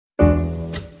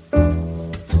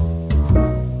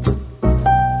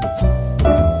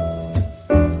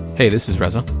Hey, this is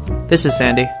Reza. This is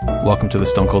Sandy. Welcome to the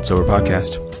Stone Cold Sober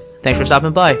Podcast. Thanks for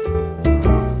stopping by.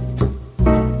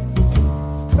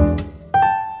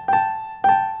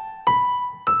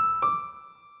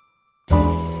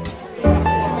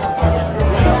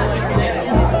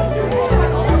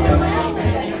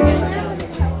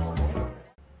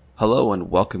 Hello and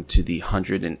welcome to the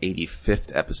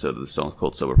 185th episode of the Stone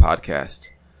Cold Sober Podcast.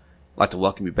 I'd like to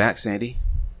welcome you back, Sandy.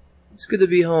 It's good to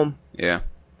be home. Yeah.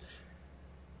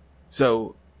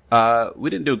 So, we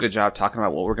didn't do a good job talking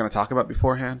about what we're going to talk about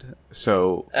beforehand.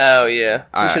 So, Oh yeah,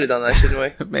 we should have done that,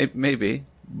 shouldn't we? maybe,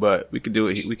 but we could do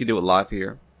it. We could do it live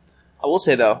here. I will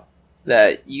say though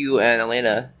that you and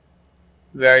Elena,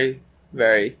 very,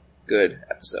 very good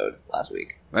episode last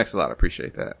week. Thanks a lot. I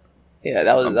appreciate that. Yeah,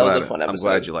 that was a fun episode. I'm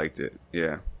glad you liked it.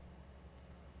 Yeah.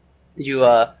 Did you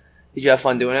have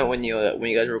fun doing it when you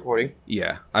guys were recording?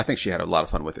 Yeah, I think she had a lot of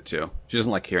fun with it too. She doesn't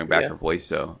like hearing back Yeah. her voice,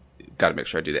 so got to make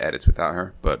sure I do the edits without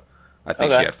her. But I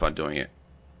think Okay. she had fun doing it.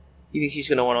 You think she's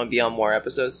gonna want to be on more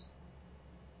episodes?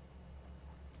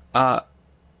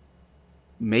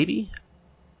 Maybe.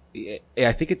 Yeah,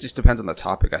 I think it just depends on the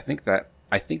topic. I think that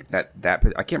I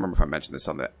can't remember if I mentioned this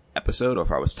on the episode or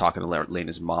if I was talking to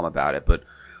Lena's mom about it, but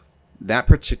that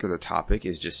particular topic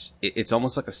is just, it's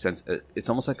almost like it's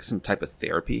almost like some type of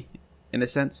therapy in a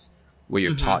sense where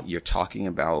you're talking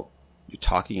about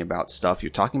stuff, you're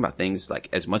talking about things like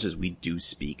as much as we do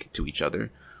speak to each other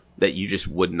that you just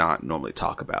would not normally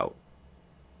talk about.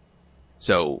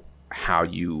 So how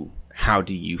do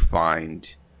you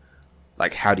find,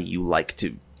 like, how do you like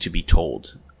to be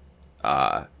told,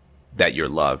 that you're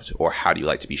loved, or how do you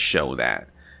like to be shown that?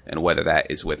 And whether that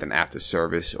is with an act of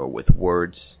service or with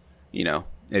words, you know,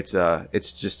 it's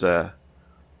just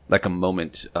like a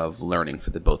moment of learning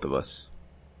for the both of us.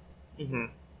 Mm-hmm.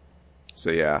 So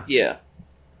yeah. Yeah.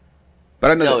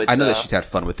 But I know that she's had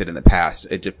fun with it in the past.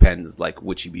 It depends, like,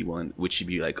 would she be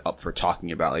like up for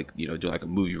talking about, like, you know, doing like a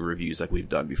movie reviews like we've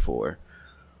done before?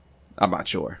 I'm not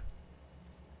sure.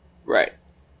 Right.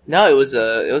 No, it was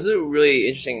a really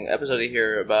interesting episode to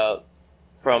hear about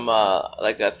from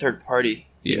like a third party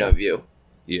view.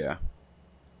 Yeah.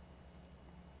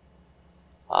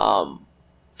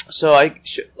 So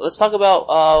let's talk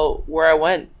about where I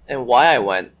went and why I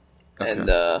went, Okay.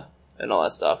 and all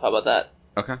that stuff. How about that?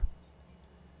 Okay.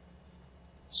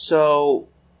 So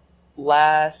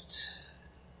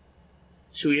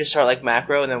should we just start like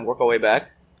macro and then work our way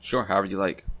back? Sure. However you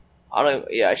like.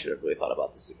 I should have really thought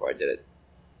about this before I did it.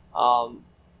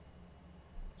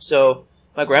 So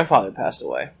my grandfather passed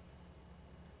away.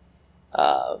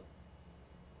 And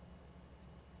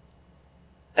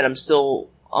I'm still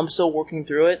working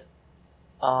through it.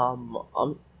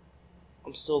 I'm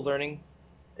still learning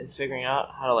and figuring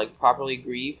out how to like properly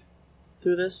grieve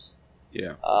through this.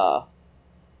 Yeah.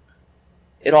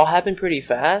 It all happened pretty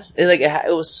fast.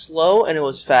 It was slow and it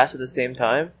was fast at the same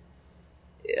time.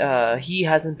 He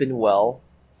hasn't been well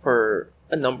for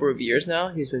a number of years now.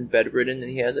 He's been bedridden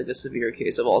and he has like a severe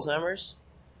case of Alzheimer's.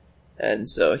 And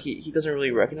so he doesn't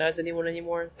really recognize anyone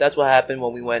anymore. That's what happened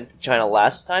when we went to China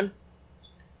last time.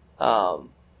 The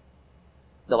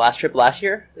last trip last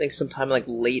year, I think sometime like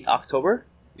late October.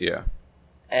 Yeah.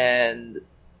 And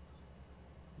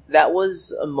that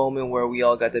was a moment where we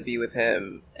all got to be with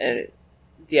him. And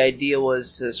the idea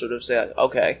was to sort of say,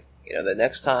 okay, you know, the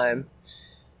next time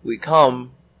we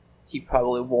come, he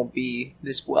probably won't be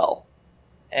this well.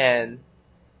 And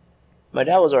my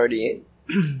dad was already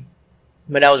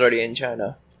in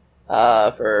China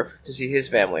to see his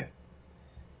family,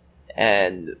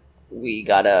 and we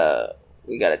got a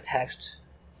text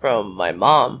from my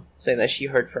mom saying that she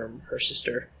heard from her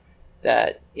sister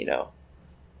that, you know,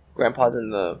 Grandpa's in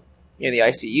the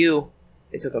ICU.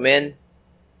 They took him in.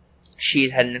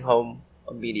 She's heading home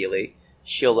immediately.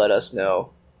 She'll let us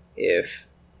know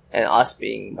and us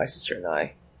being my sister and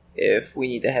I, if we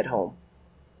need to head home.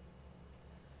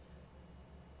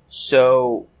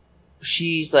 So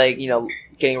she's like, you know,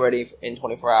 getting ready in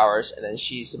 24 hours, and then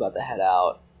she's about to head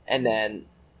out. And then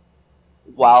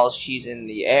while she's in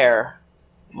the air,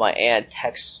 my aunt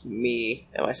texts me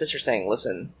and my sister saying,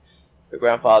 listen, your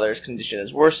grandfather's condition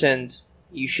has worsened.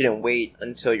 You shouldn't wait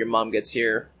until your mom gets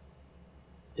here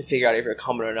to figure out if you're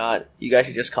coming or not. You guys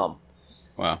should just come.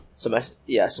 Wow. So my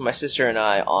sister and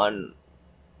I on,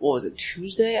 what was it,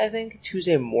 Tuesday, I think?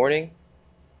 Tuesday morning.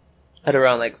 At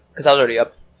around because I was already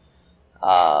up.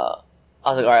 I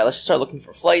was like, alright, let's just start looking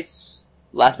for flights,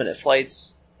 last minute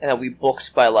flights. And then we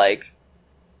booked by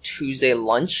Tuesday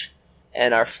lunch.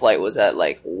 And our flight was at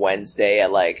Wednesday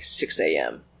at 6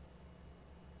 a.m.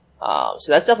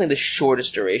 So that's definitely the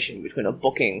shortest duration between a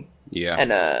booking Yeah.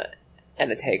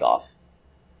 and a takeoff.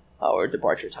 or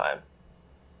departure time.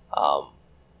 I'll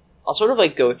sort of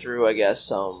like go through, I guess,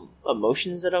 some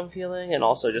emotions that I'm feeling, and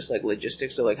also just like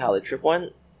logistics of like how the trip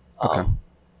went. Okay.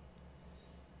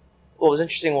 What was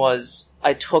interesting was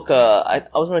I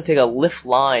was going to take a Lyft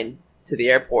line to the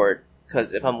airport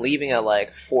because if I'm leaving at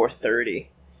like 4:30,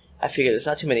 I figure there's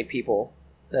not too many people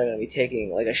that are going to be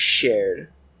taking like a shared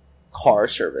car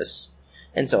service,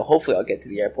 and so hopefully I'll get to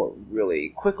the airport really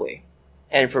quickly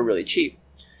and for really cheap.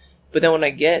 But then when I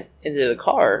get into the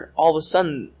car, all of a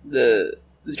sudden the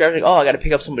driver's like, "Oh, I got to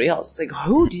pick up somebody else." It's like,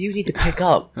 who do you need to pick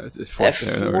up at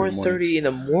 4:30 in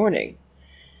the morning?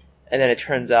 And then it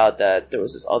turns out that there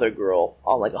was this other girl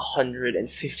on like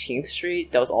 115th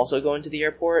Street that was also going to the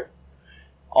airport,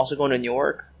 also going to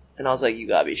Newark. And I was like, you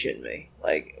gotta be shitting me.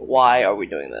 Like, why are we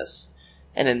doing this?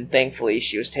 And then thankfully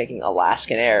she was taking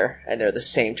Alaskan Air, and they're the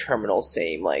same terminal,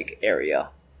 same like area.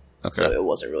 Okay. So it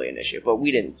wasn't really an issue, but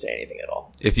we didn't say anything at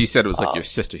all. If you said it was like your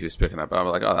sister who was picking up, I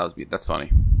was like, oh, that's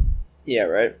funny. Yeah,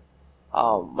 right?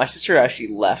 My sister actually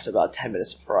left about 10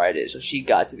 minutes before I did, so she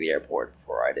got to the airport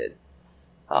before I did.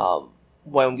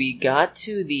 When I got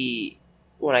to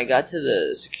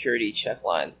the security check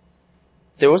line,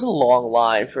 there was a long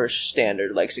line for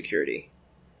standard like security,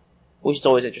 which is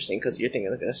always interesting because you're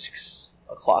thinking like a 6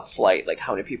 o'clock flight, like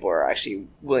how many people are actually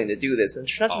willing to do this? And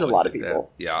there's a lot of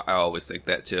people. That. Yeah, I always think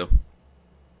that too.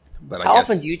 But how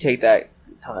often do you take that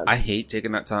time? I hate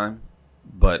taking that time,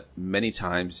 but many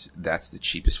times that's the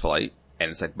cheapest flight,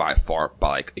 and it's like by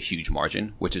like a huge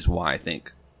margin, which is why I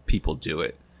think people do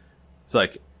it. It's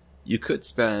like, you could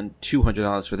spend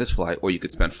 $200 for this flight, or you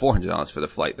could spend $400 for the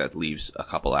flight that leaves a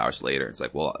couple hours later. It's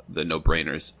like, well, the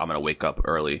no-brainers, I'm going to wake up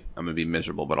early. I'm going to be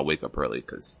miserable, but I'll wake up early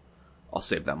because I'll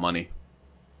save that money.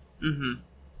 Mm-hmm.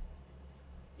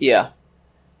 Yeah.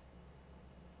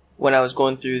 When I was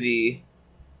going through the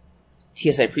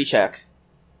TSA PreCheck,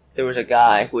 there was a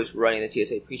guy who was running the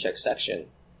TSA PreCheck section,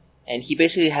 and he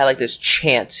basically had like this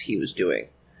chant he was doing.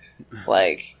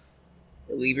 Like,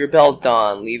 leave your belt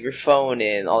on, leave your phone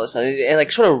in, all this stuff. And like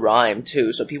sort of rhymed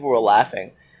too, so people were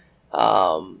laughing.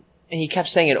 And he kept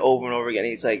saying it over and over again.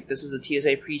 He's like, this is the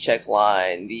TSA PreCheck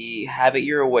line, the have it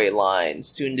your way line,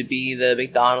 soon to be the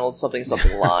McDonald's something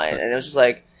line. And it was just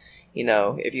like, you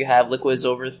know, if you have liquids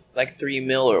over like 3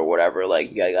 mil or whatever,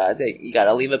 like you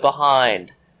gotta leave it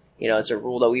behind. You know, it's a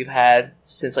rule that we've had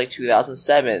since like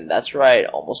 2007. That's right,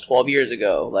 almost 12 years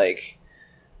ago. Like,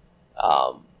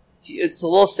 it's a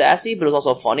little sassy, but it was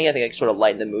also funny. I think it sort of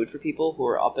lightened the mood for people who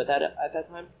were up at that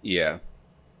time. Yeah.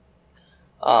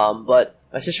 But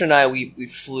my sister and I, we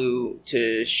flew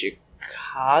to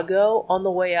Chicago on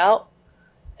the way out,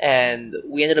 and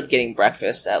we ended up getting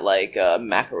breakfast at like a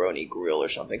Macaroni Grill or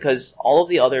something, because all of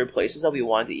the other places that we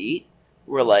wanted to eat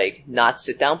were like not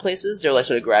sit down places. They're like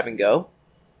sort of grab and go.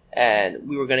 And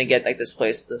we were gonna get like this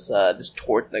place, this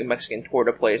like Mexican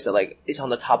torta place that like is on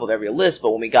the top of every list.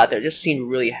 But when we got there, it just seemed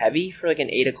really heavy for like an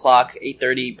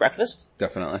 8:30 breakfast.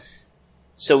 Definitely.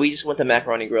 So we just went to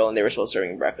Macaroni Grill, and they were still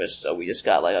serving breakfast. So we just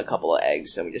got like a couple of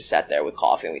eggs, and we just sat there with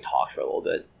coffee, and we talked for a little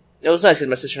bit. It was nice because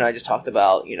my sister and I just talked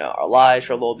about, you know, our lives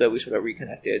for a little bit. We sort of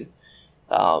reconnected.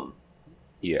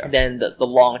 Yeah. Then the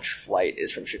launch flight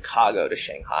is from Chicago to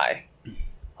Shanghai.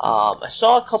 I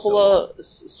saw a couple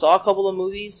of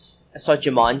movies. I saw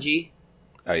Jumanji.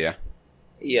 Oh yeah.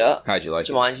 Yeah. How'd you like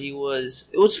it? Jumanji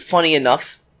was funny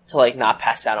enough to like not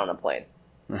pass out on a plane.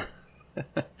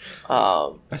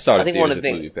 I saw it with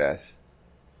Movie Pass.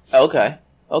 Okay.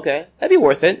 That'd be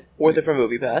worth it. Worth it for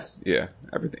Movie Pass. Yeah.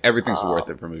 Everything's worth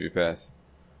it for Movie Pass.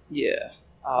 Yeah.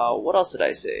 What else did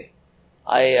I see?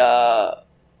 God,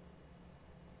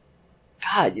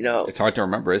 you know, it's hard to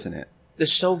remember, isn't it? They're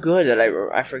so good that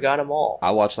I forgot them all. I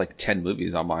watched like 10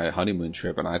 movies on my honeymoon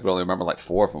trip, and I could only remember like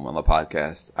 4 of them on the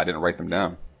podcast. I didn't write them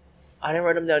down. I didn't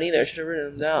write them down either. I should have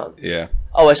written them down. Yeah.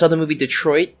 Oh, I saw the movie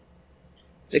Detroit.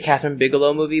 The Catherine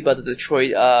Bigelow movie about the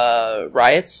Detroit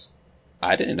riots.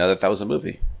 I didn't know that was a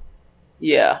movie.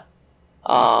 Yeah.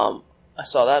 I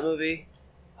saw that movie.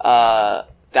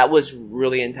 That was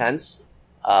really intense.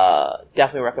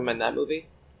 Definitely recommend that movie.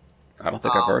 I don't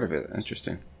think I've heard of it.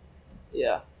 Interesting.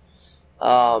 Yeah.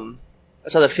 I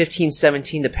saw the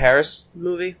 1517 to Paris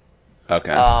movie.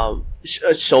 Okay.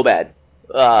 It's so bad.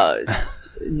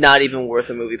 Not even worth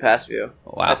a Movie Pass view.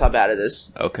 Wow. That's how bad it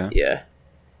is. Okay. Yeah.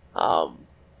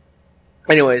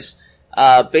 Anyways,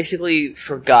 basically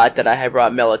forgot that I had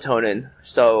brought melatonin,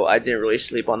 so I didn't really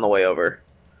sleep on the way over.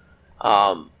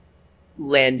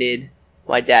 Landed,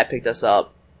 my dad picked us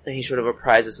up, and he sort of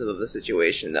apprised us of the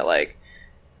situation that, like,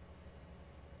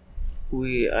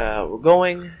 we're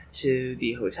going to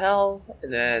the hotel,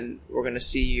 and then we're gonna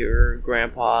see your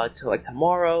grandpa till like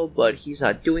tomorrow, but he's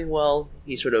not doing well.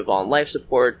 He's sort of on life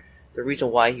support. The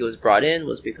reason why he was brought in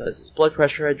was because his blood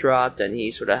pressure had dropped, and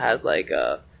he sort of has like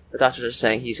the doctors are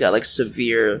saying he's got like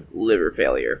severe liver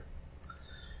failure.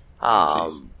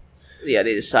 Yeah,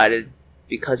 they decided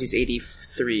because he's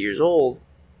 83 years old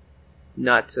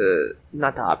not to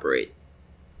operate.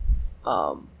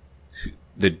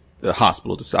 The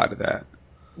hospital decided that.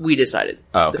 We decided.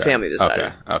 Oh, okay. The family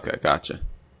decided. Okay, gotcha.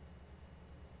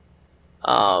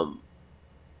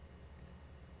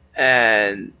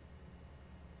 And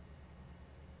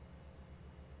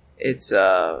it's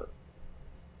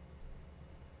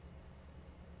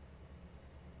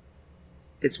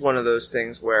one of those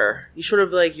things where you sort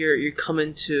of like you're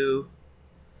coming to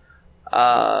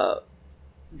the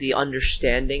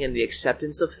understanding and the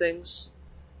acceptance of things,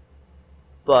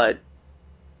 but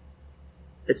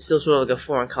it's still sort of like a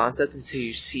foreign concept until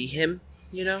you see him,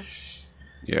 you know?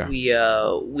 Yeah. We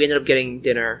ended up getting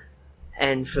dinner,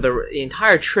 and for the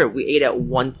entire trip, we ate at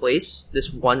one place,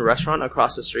 this one restaurant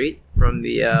across the street from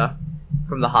the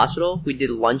hospital. We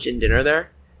did lunch and dinner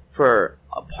there for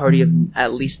a party of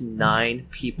at least 9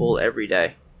 people every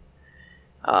day.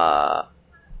 And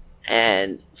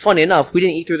funny enough, we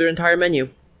didn't eat through their entire menu.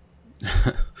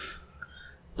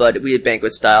 But we did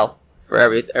banquet style for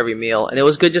every meal, and it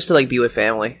was good just to like be with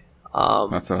family.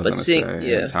 That's what I was going to say.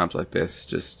 Yeah. At times like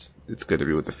this, it's good to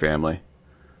be with the family.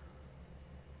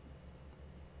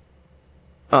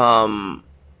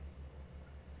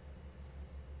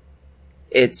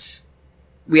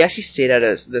 We actually stayed at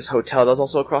this hotel that was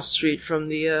also across the street from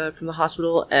the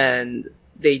hospital, and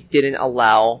they didn't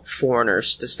allow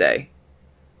foreigners to stay.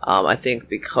 I think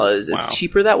because it's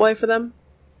cheaper that way for them.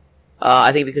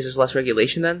 I think because there's less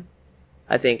regulation then.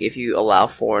 I think if you allow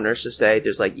foreigners to stay,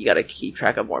 there's like you got to keep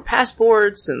track of more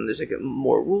passports, and there's like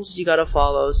more rules that you got to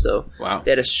follow. So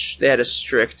they had a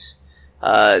strict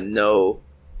no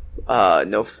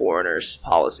foreigners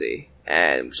policy,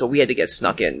 and so we had to get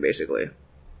snuck in basically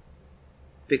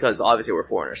because obviously we're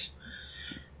foreigners.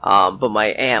 But my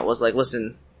aunt was like,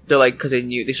 "Listen," they're like, because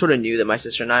they sort of knew that my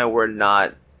sister and I were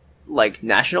not like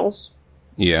nationals.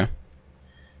 Yeah.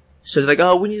 So they're like,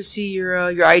 "Oh, we need to see your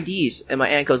IDs," and my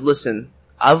aunt goes, "Listen,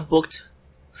 I've booked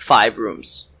 5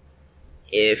 rooms.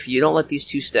 If you don't let these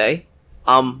 2 stay,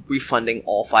 I'm refunding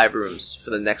all 5 rooms for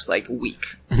the next like week.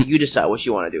 So you decide what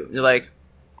you want to do." And they're like,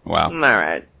 "Wow, all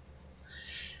right."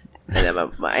 And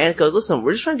then my aunt goes, "Listen,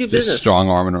 we're just trying to do business." Strong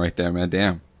arming right there, man.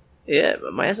 Damn. Yeah,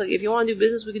 but my aunt's like, "If you want to do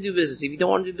business, we can do business. If you don't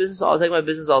want to do business, I'll take my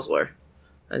business elsewhere."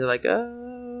 And they're like,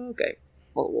 "Okay,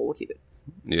 well, we'll keep it."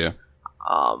 Yeah.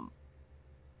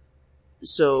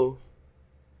 So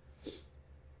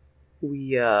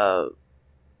we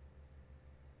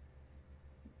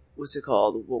what's it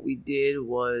called? What we did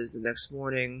was the next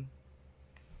morning.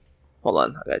 Hold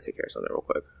on, I gotta take care of something real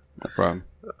quick. No problem.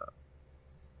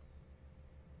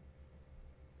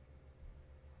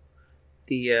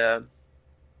 We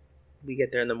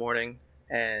get there in the morning,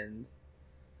 and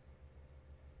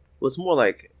it was more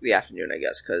like the afternoon, I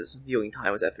guess, because viewing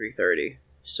time was at 3:30.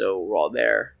 So we're all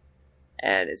there,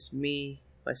 and it's me,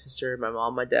 my sister, my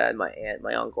mom, my dad, my aunt,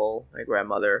 my uncle, my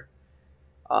grandmother,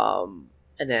 and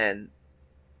then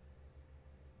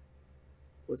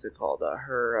what's it called?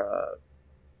 Her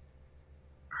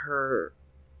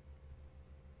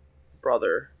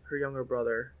brother, her younger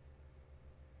brother,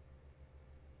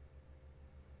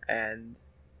 and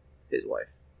his wife.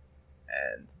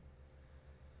 And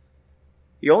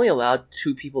you're only allowed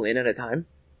 2 people in at a time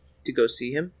to go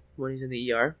see him when he's in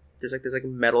the ER. There's like a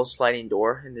metal sliding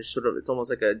door, and there's it's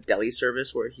almost like a deli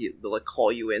service where they'll like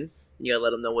call you in, and you gotta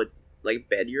let them know what like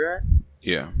bed you're at.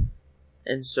 Yeah.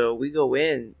 And so we go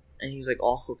in, and he's like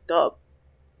all hooked up,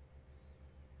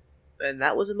 and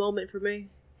that was a moment for me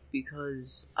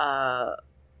because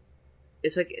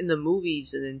it's like in the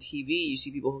movies and in TV you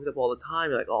see people hooked up all the time.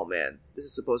 You're like, oh man, this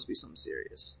is supposed to be something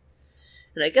serious.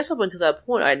 And I guess up until that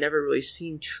point, I'd never really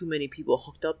seen too many people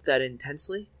hooked up that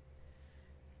intensely.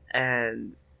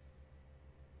 And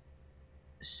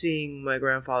seeing my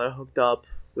grandfather hooked up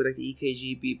with like the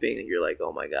EKG beeping, and you're like,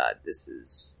 oh my god, this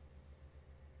is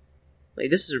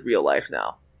real life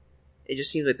now. It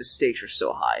just seems like the stakes are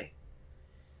so high.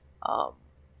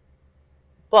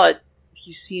 But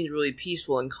he seemed really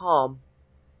peaceful and calm,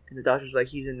 and the doctor's like,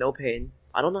 he's in no pain.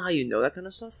 I don't know how you know that kind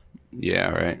of stuff. Yeah,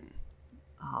 right.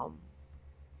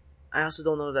 I also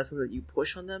don't know if that's something that you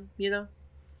push on them, you know?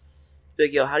 Be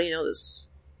like, yo, how do you know this?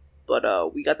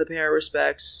 But we got to pay our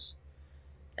respects,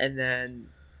 and then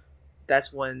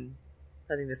that's when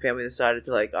I think the family decided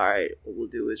to like, alright, what we'll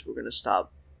do is we're gonna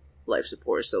stop life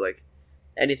support. So like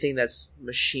anything that's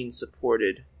machine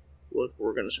supported,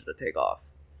 we're going to start to take off.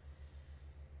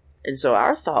 And so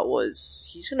our thought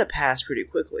was, he's going to pass pretty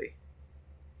quickly.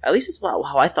 At least it's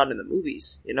how I thought in the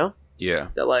movies, you know? Yeah.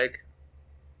 That, like,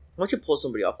 once you pull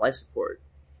somebody off life support,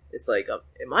 it's like,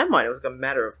 in my mind, it was like a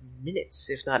matter of minutes,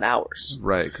 if not hours.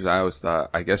 Right, because I always thought,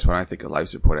 I guess when I think of life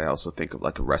support, I also think of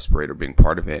like a respirator being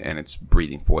part of it, and it's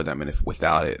breathing for them, and if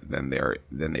without it, then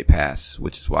they pass,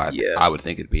 which is why I would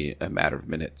think it'd be a matter of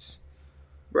minutes.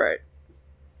 Right.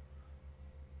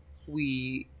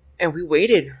 We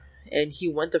waited, and he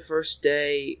went the first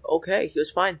day. Okay, he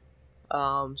was fine.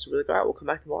 So we're like, all right, we'll come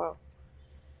back tomorrow.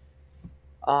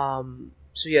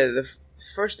 So yeah, the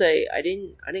first day I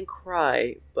didn't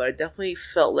cry, but I definitely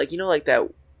felt like, you know, like that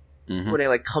when it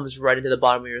like comes right into the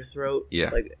bottom of your throat.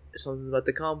 Yeah. Like something's about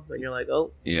to come, and you're like,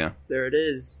 oh, yeah, there it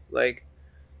is. Like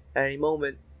at any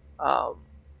moment.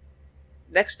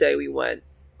 Next day we went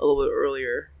a little bit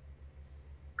earlier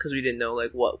because we didn't know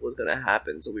like what was gonna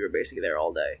happen, so we were basically there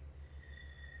all day.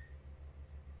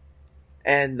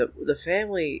 And the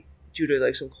family, due to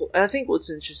like some and I think what's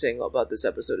interesting about this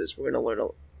episode is we're gonna learn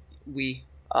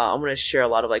I'm gonna share a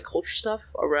lot of like culture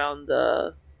stuff around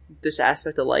this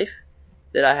aspect of life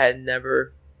that I had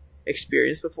never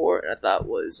experienced before, and I thought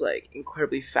was like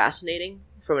incredibly fascinating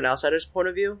from an outsider's point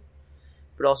of view,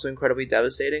 but also incredibly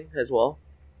devastating as well.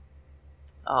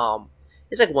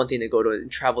 It's like one thing to go to and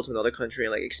travel to another country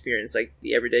and like experience like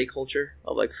the everyday culture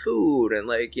of like food and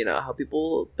like, you know, how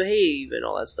people behave and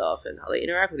all that stuff and how they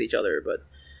interact with each other. But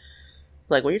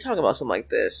like when you're talking about something like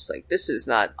this is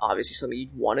not obviously something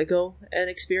you'd want to go and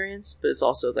experience, but it's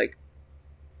also like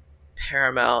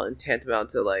paramount and tantamount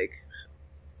to like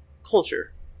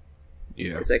culture.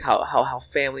 Yeah. It's like how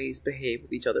families behave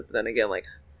with each other, but then again, like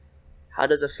how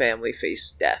does a family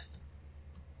face death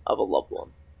of a loved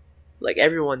one? Like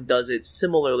everyone does it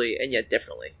similarly and yet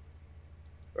differently,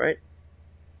 right?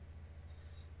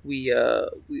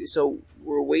 So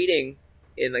we're waiting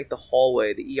in like the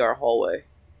hallway, the ER hallway,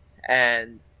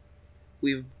 and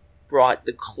we've brought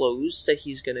the clothes that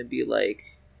he's gonna be like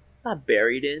not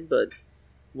buried in, but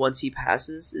once he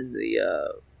passes in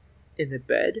the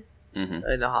bed,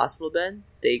 in the hospital bed,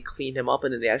 they clean him up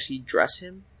and then they actually dress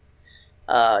him.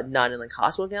 Not in like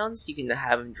hospital gowns. You can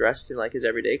have him dressed in like his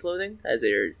everyday clothing as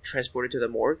they're transported to the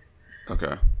morgue.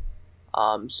 Okay.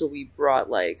 So we brought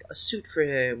like a suit for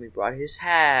him. We brought his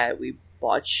hat. We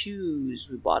bought shoes.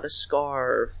 We bought a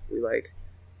scarf. We like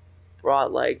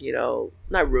brought like, you know,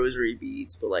 not rosary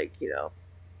beads, but like, you know,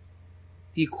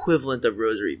 the equivalent of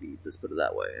rosary beads. Let's put it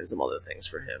that way, and some other things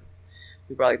for him.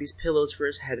 We brought like these pillows for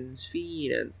his head and his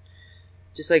feet, and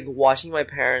just like watching my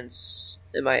parents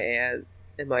and my aunt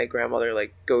and my grandmother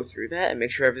like go through that and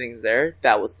make sure everything's there.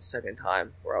 That was the second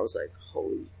time where I was like,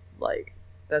 holy, like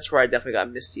that's where I definitely got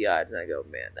misty eyed, and I go,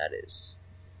 man, that is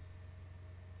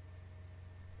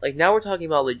like, now we're talking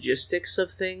about logistics of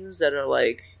things that are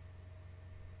like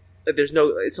there's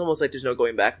no, it's almost like there's no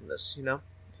going back from this, you know?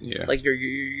 Yeah. Like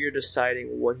you're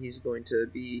deciding what he's going to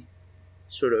be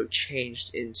sort of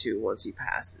changed into once he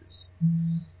passes.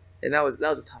 And that was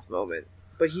a tough moment.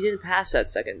 But he didn't pass that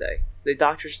second day. The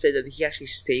doctors said that he actually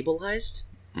stabilized,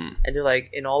 and they're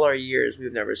like, in all our years,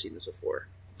 we've never seen this before.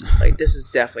 Like, this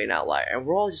is definitely an outlier. And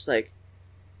we're all just like,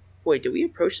 wait, did we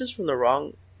approach this from the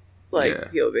wrong,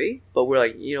 like, POV? But we're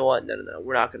like, you know what? No.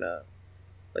 We're not gonna,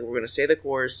 like, we're gonna stay the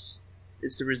course.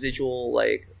 It's the residual,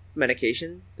 like,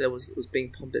 medication that was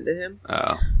being pumped into him.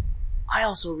 Oh. I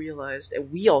also realized,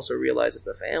 and we also realized as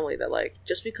a family, that, like,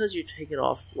 just because you're taking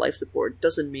off life support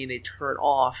doesn't mean they turn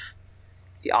off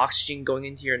the oxygen going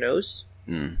into your nose.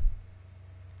 And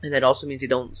that also means they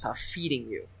don't stop feeding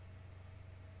you.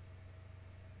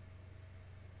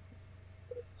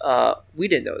 We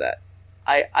didn't know that.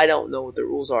 I don't know what the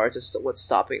rules are to what's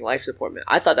stopping life support meant.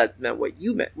 I thought that meant what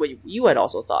you had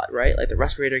also thought, right? Like the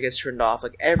respirator gets turned off,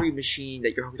 like every machine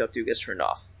that you're hooked up to gets turned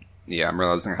off. Yeah, I'm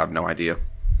realizing I have no idea.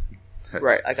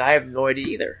 Right, like I have no idea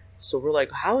either. So we're like,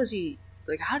 how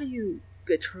do you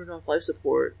get turned off life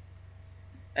support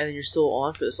and then you're still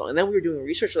on for this long? And then we were doing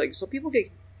research, like some people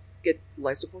get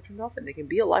life support turned off and they can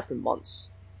be alive for months.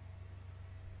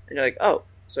 And you're like, oh,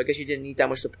 so I guess you didn't need that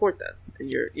much support then.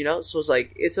 And so it's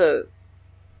like, it's a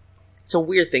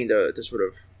weird thing to sort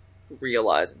of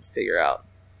realize and figure out.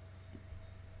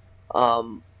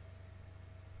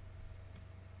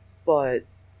 But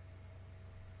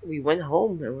we went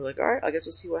home and we're like, all right, I guess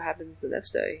we'll see what happens the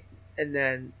next day. And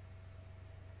then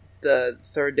the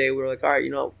third day we were like, all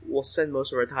right, we'll spend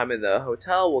most of our time in the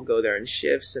hotel. We'll go there in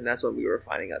shifts. And that's when we were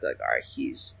finding out that, like, all right,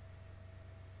 he's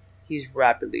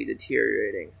rapidly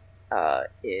deteriorating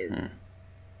in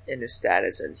in his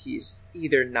status, and he's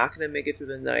either not going to make it through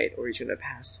the night or he's going to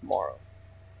pass tomorrow.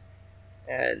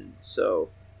 And so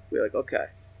we were like, okay.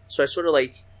 So I sort of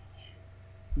like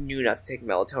knew not to take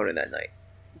melatonin that night,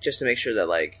 just to make sure that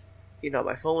like, you know,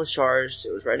 my phone was charged.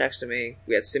 It was right next to me.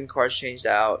 We had SIM cards changed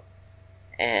out,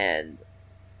 and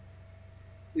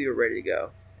we were ready to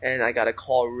go. And I got a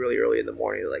call really early in the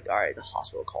morning. Like, all right, the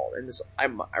hospital called. And this, I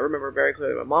remember very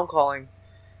clearly my mom calling.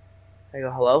 I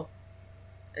go, hello?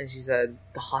 And she said,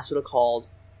 the hospital called.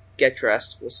 Get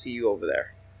dressed. We'll see you over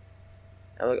there.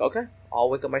 I'm like, okay. I'll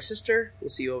wake up my sister. We'll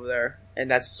see you over there. And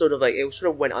that's sort of like, it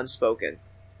sort of went unspoken,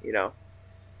 you know?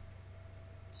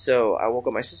 So I woke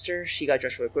up my sister. She got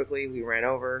dressed really quickly. We ran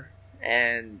over.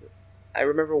 And I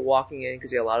remember walking in because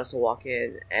they allowed us to walk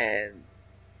in. And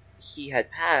he had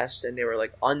passed, and they were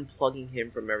like unplugging him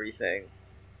from everything.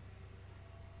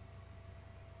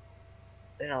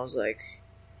 And I was like,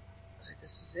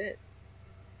 this is it.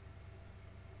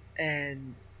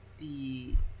 And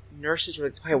the nurses were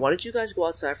like, hey, why don't you guys go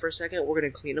outside for a second? We're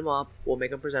going to clean him up. We'll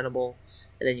make him presentable,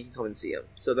 and then you can come and see him.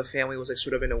 So the family was like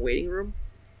sort of in a waiting room.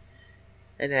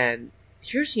 And then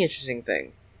here's the interesting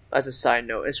thing, as a side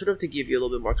note, and sort of to give you a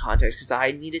little bit more context, because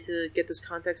I needed to get this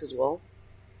context as well.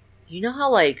 You know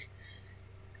how, like,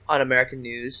 on American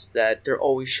news that they're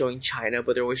always showing China,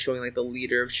 but they're always showing, like, the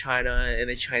leader of China and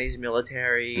the Chinese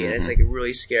military, and it's, like,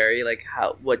 really scary, like,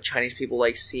 what Chinese people,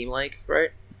 like, seem like,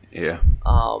 right? Yeah.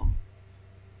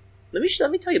 Let me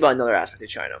tell you about another aspect of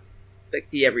China, like,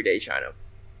 the everyday China.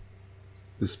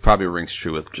 This probably rings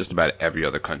true with just about every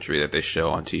other country that they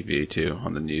show on TV, too,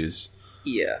 on the news.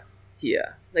 Yeah.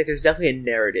 Like, there's definitely a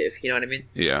narrative, you know what I mean?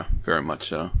 Yeah, very much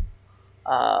so.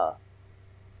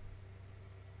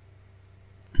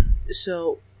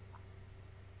 So,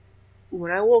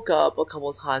 when I woke up a couple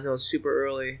of times, it was super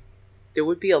early, there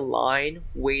would be a line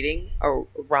waiting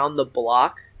around the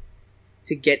block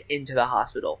to get into the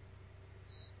hospital.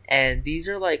 And these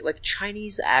are like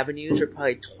Chinese avenues are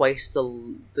probably twice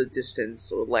the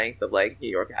distance or length of like New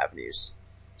York avenues.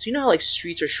 So you know how like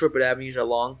streets are short but avenues are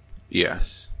long?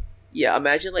 Yes. Yeah,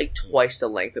 imagine like twice the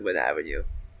length of an avenue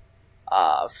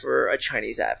for a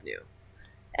Chinese avenue.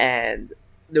 And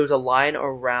there was a line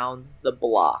around the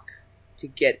block to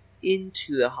get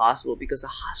into the hospital because the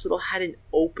hospital hadn't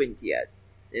opened yet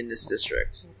in this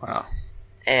district. Wow.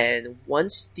 And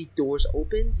once the doors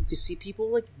opened, you could see people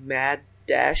like mad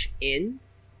dash in,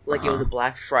 like it was a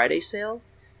Black Friday sale,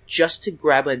 just to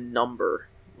grab a number.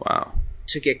 Wow.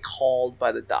 To get called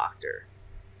by the doctor.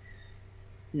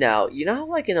 Now, you know how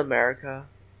like in America,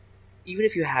 even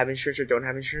if you have insurance or don't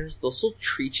have insurance, they'll still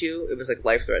treat you if it's like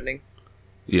life-threatening.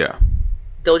 Yeah.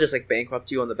 They'll just like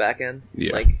bankrupt you on the back end.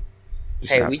 Yeah. Like,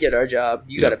 hey, we did our job.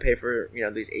 You got to pay for, you know,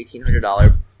 these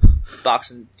 $1,800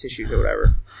 box and tissues or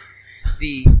whatever.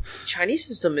 The Chinese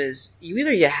system is you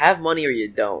have money or you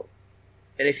don't.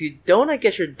 And if you don't, I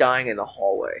guess you're dying in the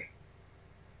hallway.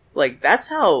 Like, that's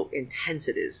how intense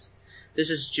it is. There's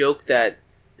this joke that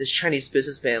this Chinese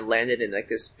businessman landed in like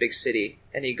this big city,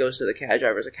 and he goes to the cab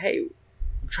driver, like, hey,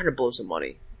 I'm trying to blow some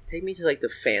money. Take me to like the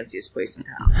fanciest place in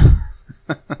town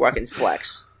where I can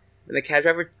flex. And the cab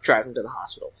driver drives him to the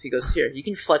hospital. He goes, here, you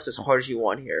can flex as hard as you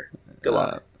want here. Good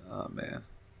luck. Oh, man.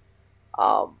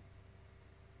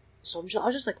 So I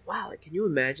was just like, wow, like, can you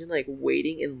imagine like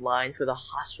waiting in line for the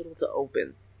hospital to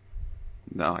open?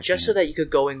 No, I just can't. so that you could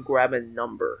go and grab a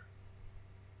number.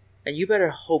 And you better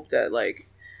hope that, like,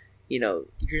 you know,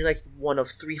 you're like one of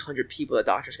 300 people that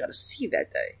doctors got to see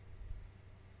that day.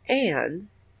 And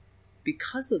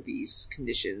because of these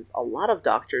conditions, a lot of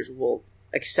doctors will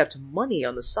accept money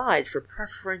on the side for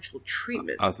preferential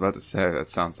treatment. I was about to say, that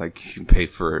sounds like you pay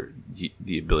for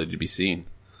the ability to be seen.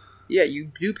 Yeah,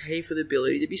 you do pay for the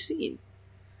ability to be seen.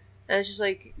 And it's just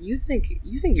like, you think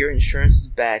your insurance is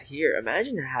bad here.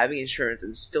 Imagine having insurance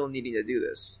and still needing to do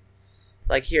this.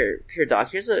 Like, here,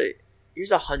 doc, here's a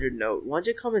 100 note. Why don't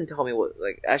you come and tell me what,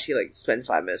 like, actually, like, spend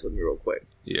 5 minutes with me real quick.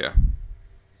 Yeah.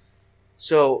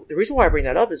 So, the reason why I bring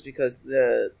that up is because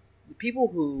the people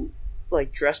who,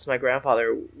 like, dressed my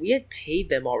grandfather, we had paid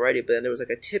them already, but then there was, like,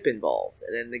 a tip involved.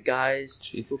 And then the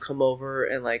guys would come over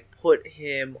and, like, put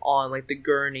him on, like, the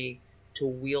gurney to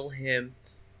wheel him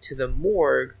to the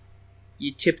morgue.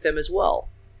 You tip them as well.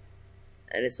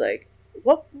 And it's like,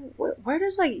 where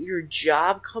does, like, your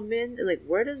job come in? And, like,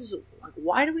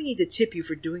 why do we need to tip you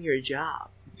for doing your job?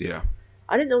 Yeah.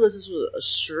 I didn't know this was a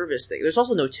service thing. There's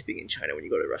also no tipping in China when you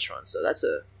go to restaurants, so that's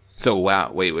a... So,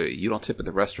 wow, wait, you don't tip at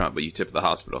the restaurant, but you tip at the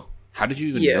hospital. How did you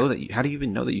even know that? How do you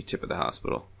even know that you tip at the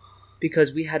hospital?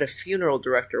 Because we had a funeral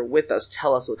director with us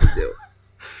tell us what to do.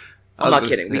 I'm not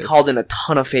kidding. We called in a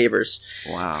ton of favors.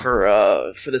 Wow.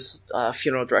 For this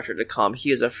funeral director to come.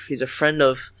 He's a friend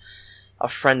of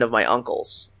my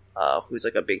uncle's, who's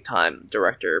like a big time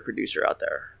director, producer out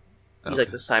there. He's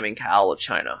like the Simon Cowell of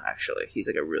China, actually. He's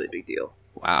like a really big deal.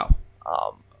 Wow.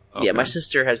 Yeah, my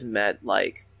sister has met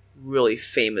like really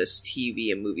famous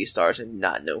TV and movie stars and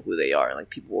not know who they are. And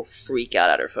like people will freak out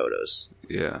at her photos.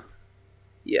 Yeah.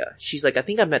 Yeah. She's like, I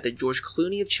think I met the George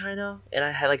Clooney of China, and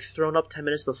I had like thrown up 10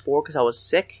 minutes before because I was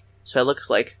sick. So I look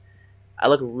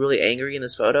really angry in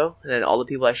this photo. And then all the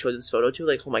people I showed this photo to,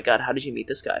 like, oh my god, how did you meet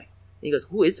this guy? And he goes,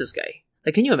 who is this guy?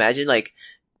 Like, can you imagine like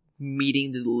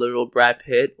meeting the literal Brad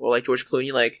Pitt or like George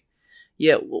Clooney? Like,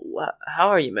 yeah, well, how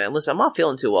are you, man? Listen, I'm not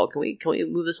feeling too well. Can we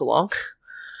move this along?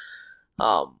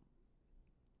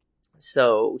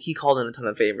 So he called in a ton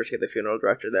of favors to get the funeral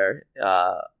director there.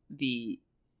 The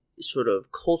sort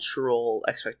of cultural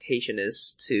expectation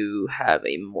is to have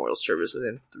a memorial service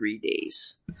within 3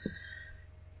 days.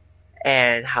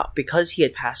 And because he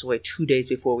had passed away 2 days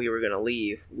before we were going to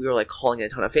leave, we were like calling in a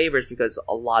ton of favors because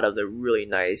a lot of the really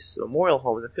nice memorial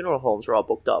homes and funeral homes were all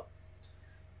booked up.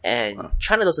 And wow.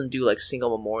 China doesn't do like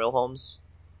single memorial homes,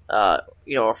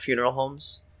 or funeral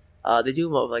homes. They do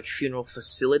more like funeral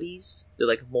facilities. They're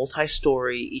like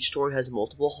multi-story. Each story has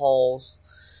multiple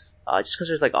halls. Just because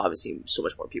there's like obviously so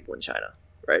much more people in China,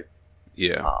 right?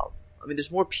 Yeah. I mean,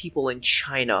 there's more people in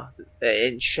China,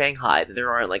 in Shanghai, than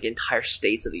there are in like entire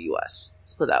states of the U.S.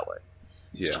 Let's put it that way.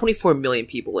 Yeah. There's 24 million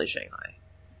people in Shanghai.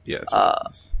 Yeah. That's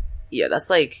ridiculous. Yeah,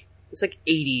 it's like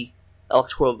 80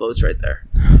 electoral votes right there.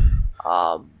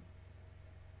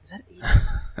 Is that 80?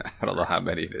 I don't know how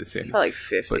many it is. Probably like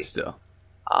 50. But still.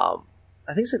 I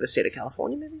think it's like the state of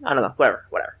California, maybe? I don't know.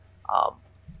 Whatever.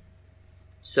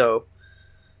 So,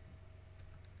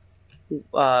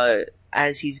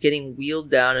 as he's getting wheeled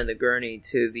down in the gurney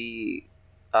to the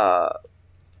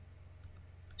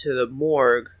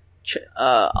morgue,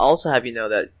 I'll also have you know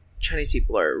that Chinese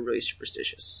people are really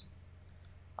superstitious.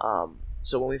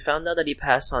 So when we found out that he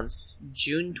passed on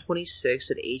June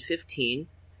 26th at 8:15,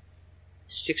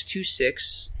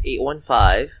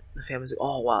 626-815, the family's like,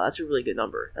 oh wow, that's a really good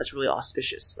number. That's really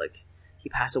auspicious. Like, he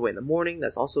passed away in the morning,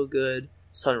 that's also good.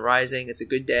 Sun rising, it's a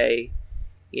good day.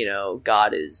 You know,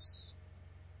 God is...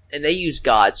 And they use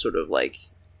God sort of like,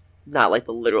 not like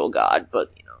the literal God,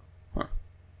 but, you know,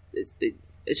 it's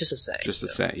just a saying. Just a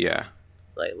saying, yeah.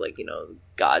 Like, you know,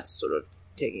 God's sort of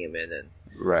taking him in and...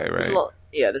 Right. There's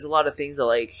a lot of things that,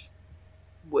 like,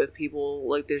 with people,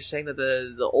 like, they're saying that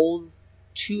the old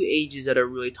two ages that are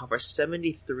really tough are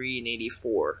 73 and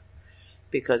 84,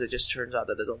 because it just turns out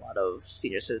that there's a lot of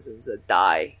senior citizens that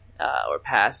die or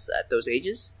pass at those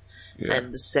ages. Yeah.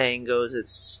 And the saying goes,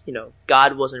 it's, you know,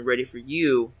 God wasn't ready for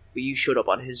you, but you showed up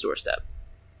on his doorstep,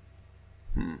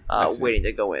 waiting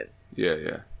to go in.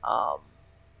 Yeah.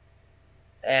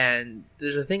 And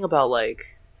there's a thing about,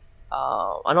 like,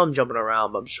 I know I'm jumping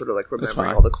around, but I'm sort of like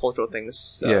remembering all the cultural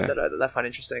things that I find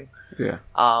interesting. Yeah.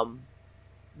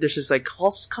 There's this like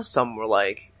custom where,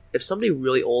 like, if somebody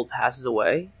really old passes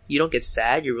away, you don't get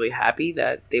sad. You're really happy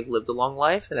that they've lived a long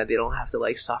life and that they don't have to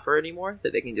like suffer anymore.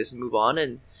 That they can just move on,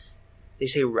 and they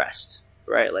say rest,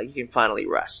 right? Like, you can finally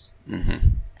rest. Mm-hmm.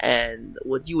 And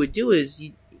what you would do is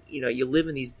you live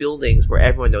in these buildings where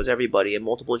everyone knows everybody, and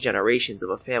multiple generations of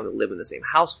a family live in the same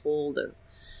household. And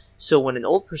so when an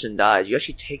old person dies, you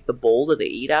actually take the bowl that they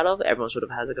eat out of. Everyone sort of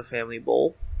has like a family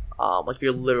bowl, like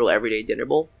your literal everyday dinner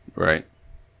bowl. Right.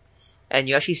 And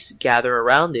you actually gather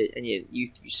around it, and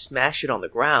you smash it on the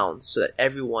ground so that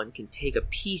everyone can take a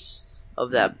piece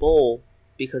of that bowl,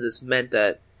 because it's meant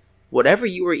that whatever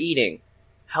you were eating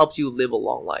helps you live a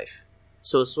long life.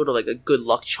 So it's sort of like a good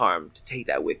luck charm to take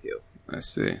that with you. I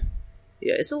see.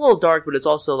 Yeah, it's a little dark, but it's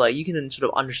also like you can sort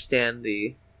of understand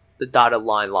the dotted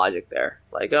line logic there.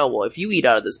 Like, oh, well, if you eat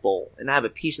out of this bowl and I have a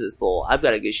piece of this bowl, I've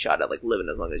got a good shot at like living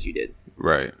as long as you did.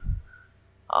 Right.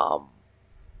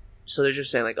 So they're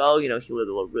just saying like, oh, you know, he lived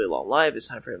a really long life. It's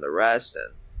time for him to rest.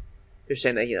 And they're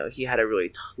saying that, you know, he had a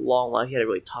really long life. He had a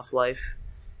really tough life.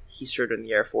 He served in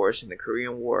the Air Force in the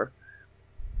Korean War.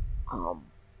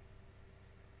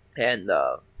 And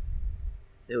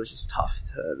it was just tough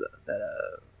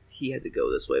that he had to go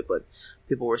this way. But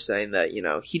people were saying that, you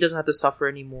know, he doesn't have to suffer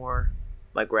anymore.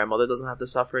 My grandmother doesn't have to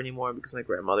suffer anymore, because my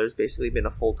grandmother's basically been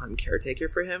a full-time caretaker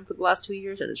for him for the last 2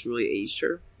 years, and it's really aged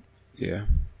her. Yeah.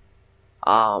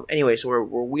 Anyway, so we're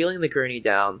wheeling the gurney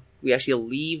down. We actually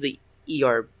leave the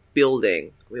ER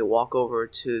building. We walk over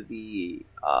to the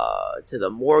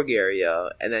morgue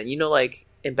area, and then, you know, like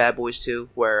in Bad Boys 2,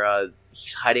 where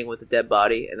he's hiding with a dead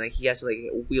body, and like he has to like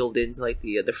get wheeled into like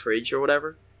the fridge or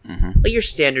whatever, like your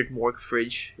standard morgue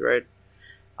fridge, right?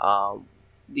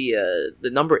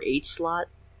 the number 8 slot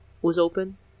was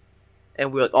open,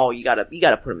 and we were like, oh, you gotta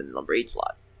put him in the number 8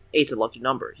 slot. 8's a lucky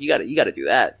number. You gotta do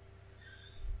that.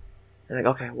 And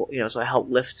like, okay, well, so I helped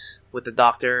lift with the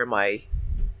doctor, my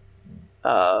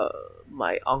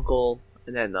uncle,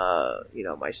 and then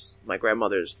my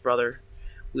grandmother's brother.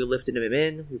 We lifted him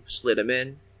in, we slid him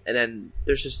in, and then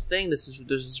there's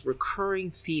this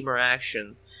recurring theme or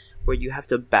action where you have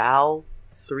to bow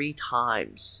 3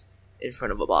 times in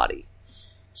front of a body.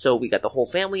 So we got the whole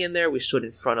family in there. We stood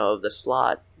in front of the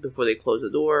slot before they closed the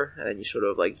door, and then you sort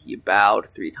of you bowed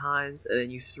 3 times, and then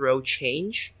you throw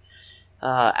change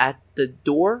at the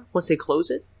door once they close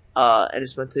it, and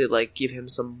it's meant to give him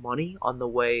some money on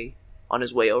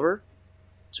his way over.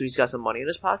 So he's got some money in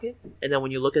his pocket, and then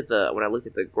when I looked at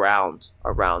the ground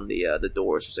around the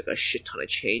doors, there's a shit ton of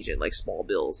change in small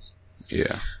bills.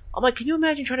 Yeah, I'm like, can you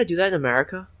imagine trying to do that in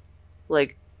America?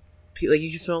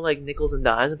 You throw nickels and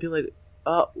dimes, and people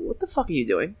what the fuck are you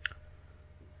doing?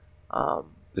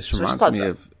 This reminds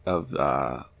me of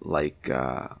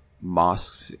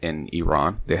mosques in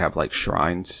Iran. They have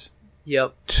shrines.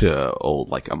 Yep. To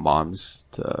old imams,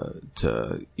 to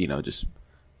just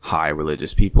high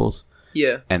religious peoples.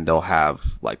 Yeah. And they'll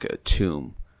have a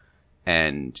tomb,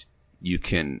 and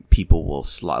people will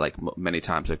slide, many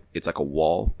times it's a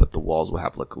wall, but the walls will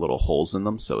have little holes in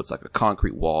them. So it's a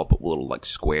concrete wall, but little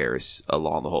squares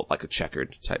along the whole, a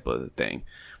checkered type of thing.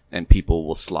 And people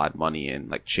will slide money in,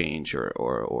 change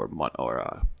or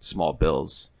small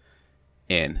bills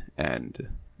in. And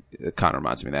it kind of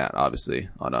reminds me of that, obviously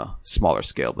on a smaller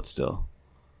scale, but still.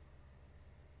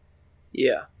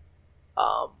 Yeah.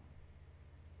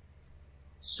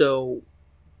 So,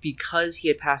 because he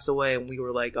had passed away, and we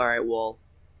were like, all right, well,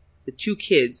 the 2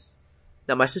 kids.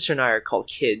 Now, my sister and I are called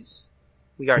kids.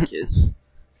 We are kids,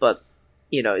 but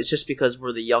it's just because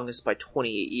we're the youngest by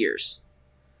 28 years.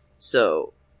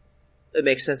 So, it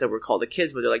makes sense that we're called the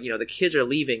kids. But they're like, the kids are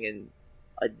leaving in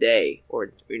a day,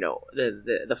 or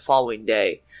the following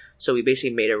day. So we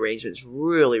basically made arrangements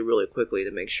really, really quickly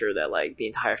to make sure that the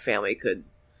entire family could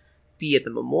be at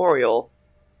the memorial.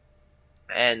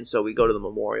 And so we go to the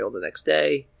memorial the next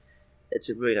day. It's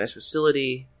a really nice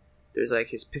facility. There's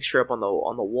his picture up on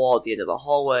the wall at the end of the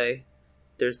hallway.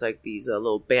 There's these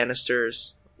little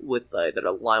banisters with that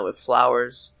are lined with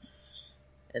flowers.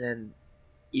 And then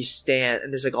you stand,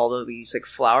 and there's all of these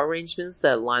flower arrangements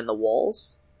that line the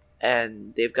walls.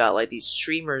 And they've got these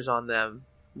streamers on them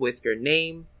with your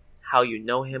name, how you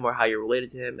know him or how you're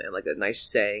related to him, and a nice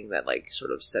saying that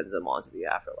sort of sends him on to the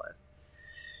afterlife.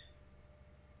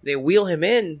 They wheel him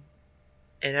in,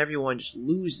 and everyone just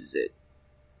loses it.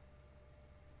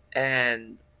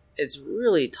 And it's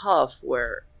really tough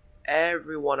where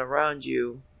everyone around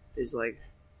you is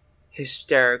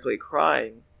hysterically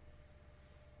crying.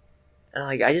 And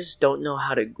I just don't know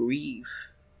how to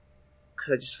grieve.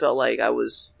 Because I just felt I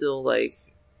was still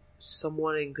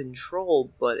somewhat in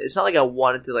control, but it's not I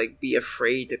wanted to be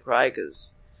afraid to cry,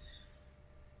 because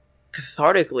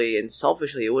cathartically and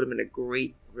selfishly it would have been a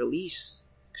great release.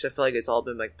 Because I feel it's all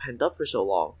been pent up for so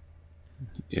long.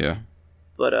 Yeah.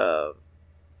 But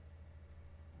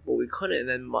we couldn't. And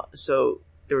then so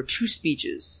there were 2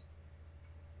 speeches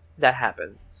that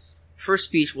happened. First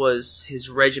speech was his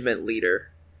regiment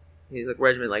leader. He's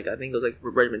regiment I think it was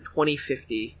regiment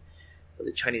 2050 of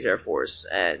the Chinese Air Force,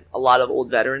 and a lot of old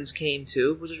veterans came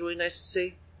too, which was really nice to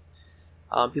see.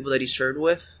 People that he served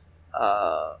with.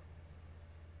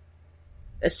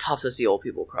 It's tough to see old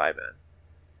people cry, man.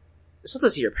 It's tough to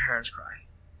see your parents cry.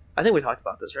 I think we talked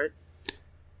about this, right?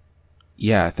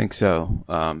 Yeah, I think so.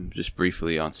 Just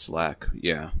briefly on Slack.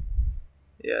 Yeah.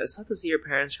 Yeah, it's tough to see your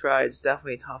parents cry. It's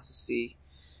definitely tough to see,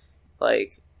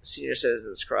 senior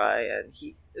citizens cry. And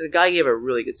the guy gave a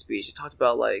really good speech. He talked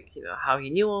about, how he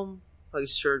knew him, how he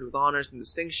served with honors and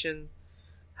distinction,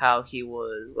 how he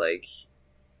was, the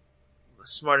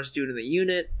smartest dude in the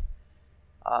unit,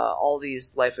 all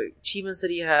these life achievements that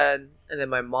he had. And then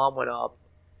my mom went up,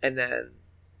 and then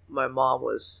my mom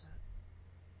was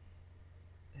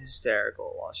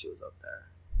hysterical while she was up there.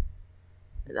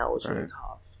 And that was really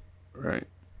tough. Right.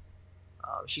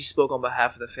 She spoke on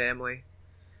behalf of the family.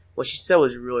 What she said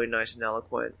was really nice and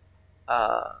eloquent.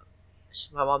 My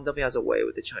mom definitely has a way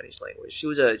with the Chinese language. She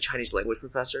was a Chinese language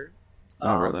professor.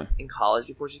 Oh, really? In college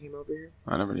before she came over here.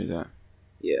 I never knew that.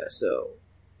 Yeah, so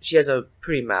she has a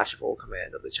pretty masterful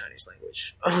command of the Chinese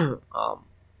language.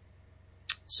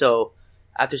 So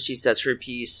after she says her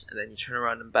piece, and then you turn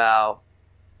around and bow,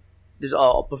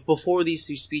 before these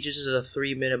 2 speeches, there's a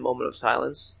 3-minute moment of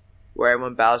silence where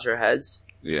everyone bows their heads.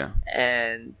 Yeah.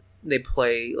 And they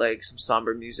play some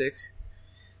somber music.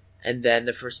 And then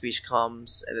the first speech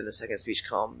comes, and then the second speech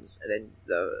comes, and then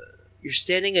you're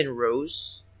standing in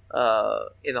rows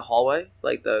in the hallway,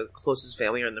 like the closest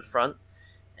family are in the front,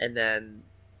 and then,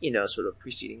 sort of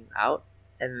preceding out.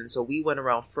 And then so we went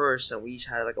around first, and we each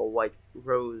had like a white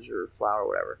rose or flower or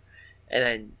whatever. And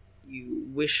then you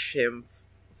wish him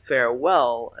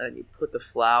farewell, and you put the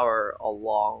flower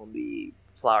along the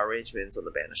flower arrangements on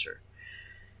the banister.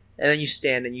 And then you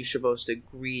stand and you're supposed to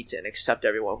greet and accept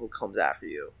everyone who comes after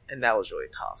you. And that was really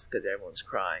tough because everyone's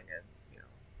crying and,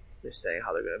 they're saying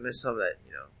how they're going to miss them, that,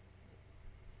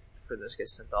 for this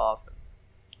gets sent off.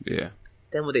 Yeah.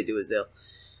 Then what they do is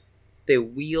they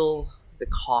wheel the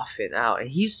coffin out. And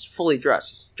he's fully dressed.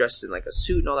 He's dressed in like a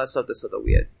suit and all that stuff. The stuff that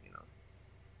we had,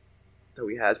 that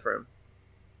we had for him.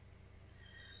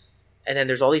 And then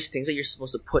there's all these things that you're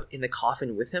supposed to put in the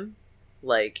coffin with him.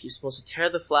 Like, you're supposed to tear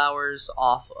the flowers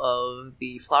off of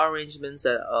the flower arrangements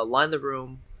that line the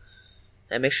room,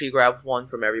 and make sure you grab one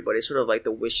from everybody, sort of like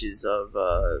the wishes of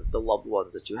the loved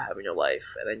ones that you have in your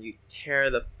life. And then you tear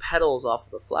the petals off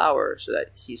of the flower so that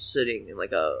he's sitting in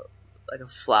like a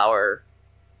flower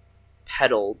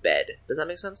petal bed. Does that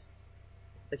make sense?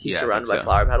 Like, he's surrounded by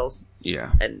flower petals.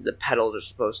 Yeah. And the petals are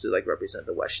supposed to like represent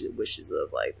the wishes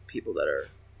of like the people that are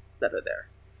there.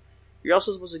 You're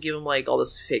also supposed to give him like all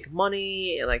this fake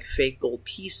money and like fake gold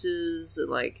pieces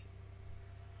and like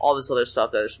all this other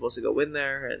stuff that is supposed to go in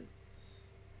there, and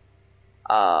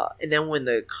then when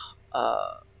and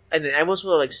then everyone's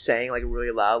sort of like saying like really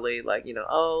loudly like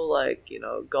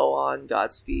go on,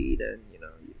 Godspeed, and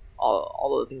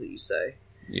all of the things that you say.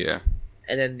 Yeah.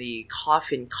 And then the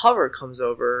coffin cover comes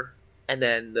over, and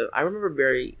then I remember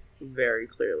very, very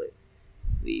clearly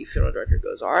the funeral director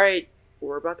goes, "All right,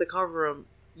 we're about to cover him.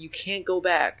 You can't go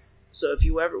back. So if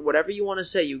whatever you want to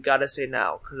say, you gotta say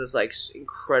now, because it's like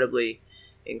incredibly,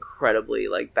 incredibly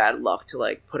like bad luck to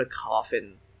like put a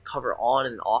coffin cover on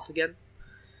and off again.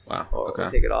 Wow. Or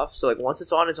take it off. So like once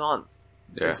it's on, it's on.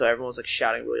 Yeah. And so everyone was like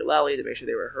shouting really loudly to make sure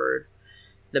they were heard.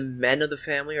 The men of the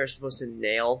family are supposed to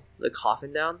nail the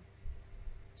coffin down.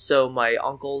 So my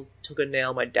uncle took a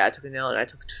nail, my dad took a nail, and I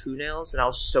took 2 nails, and I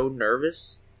was so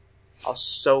nervous.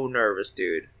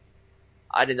 Dude.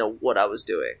 I didn't know what I was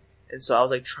doing. And so I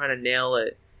was like trying to nail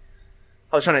it.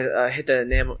 I was trying to hit the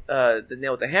nail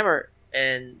with the hammer,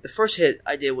 and the first hit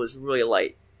I did was really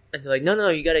light. And they're like, no,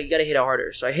 you gotta hit it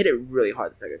harder. So I hit it really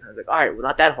hard the second time. I was like, alright, well,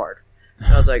 not that hard.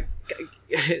 And I was like,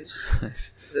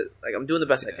 like, I'm doing the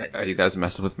best I can. Are you guys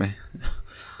messing with me?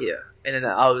 Yeah. And then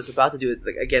I was about to do it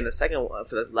like again the second one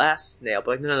for the last nail,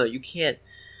 but like, no, you can't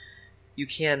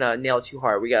nail it too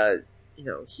hard. We got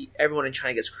everyone in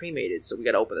China gets cremated, so we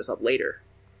got to open this up later.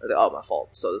 Like, oh, my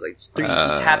fault. So there's like 3. You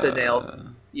tap the nail.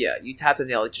 Yeah, you tap the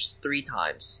nail just 3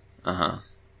 times. And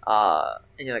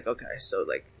you're like, okay. So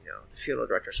like, the funeral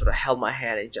director sort of held my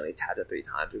hand and gently tapped it 3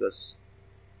 times because,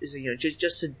 you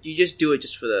just do it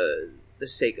just for the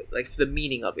sake of, like, for the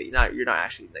meaning of it. You're not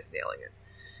actually like nailing it.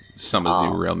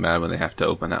 Somebody's real mad when they have to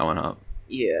open that one up.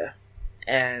 Yeah,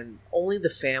 and only the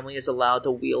family is allowed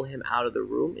to wheel him out of the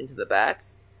room into the back.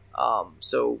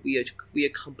 So we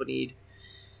accompanied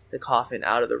the coffin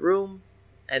out of the room,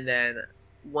 and then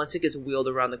once it gets wheeled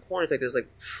around the corner, it's like this like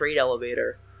freight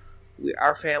elevator.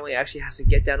 Our family actually has to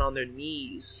get down on their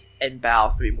knees and bow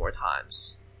 3 more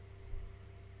times,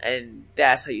 and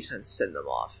that's how you send them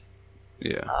off.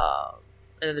 Yeah.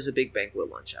 And then there's a big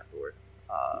banquet lunch afterward.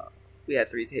 We had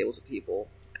 3 tables of people,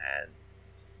 and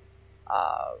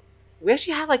we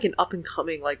actually had like an up and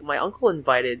coming. Like, my uncle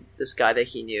invited this guy that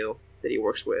he knew, that he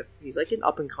works with. He's like an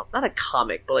up and not a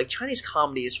comic, but like Chinese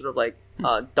comedy is sort of like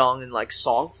done in like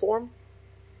song form.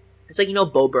 It's like,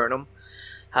 Bo Burnham,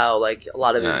 how like a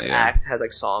lot of his act has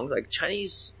like songs. Like,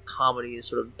 Chinese comedy is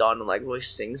sort of done in like really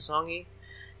sing-songy.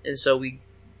 And so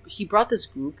he brought this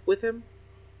group with him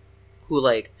who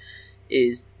like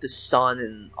is the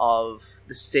son of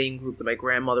the same group that my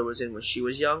grandmother was in when she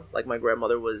was young. Like, my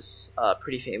grandmother was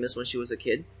pretty famous when she was a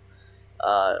kid,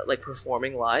 like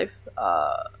performing live.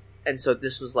 And so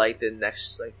this was like the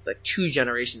next like 2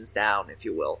 generations down, if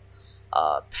you will,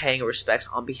 paying respects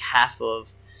on behalf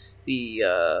of the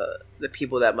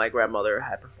people that my grandmother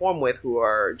had performed with, who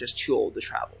are just too old to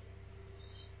travel.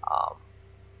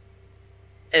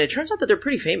 And it turns out that they're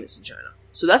pretty famous in China.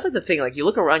 So that's like the thing. Like, you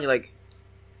look around, you're like,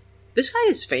 this guy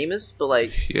is famous, but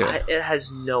like it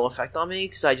has no effect on me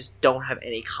because I just don't have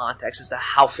any context as to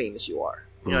how famous you are.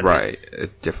 You know what I mean?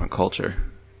 It's different culture.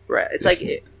 Right. It's like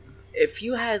if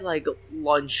you had like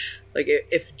lunch, like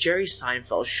if Jerry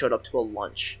Seinfeld showed up to a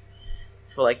lunch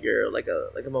for like your like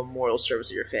a memorial service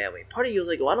of your family, part of you was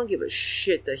like, well, I don't give a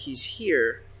shit that he's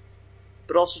here,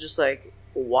 but also just like,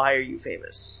 why are you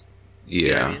famous? Yeah.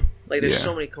 You know what I mean? Like, there's Yeah.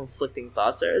 so many conflicting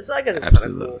thoughts there. I guess it's kind of cool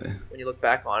Absolutely. when you look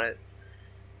back on it.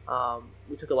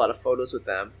 We took a lot of photos with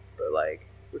them, but like,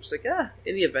 we're just like,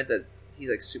 in the event that he's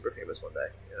like super famous one day,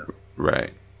 you know.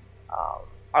 Right.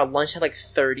 Our lunch had like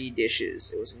 30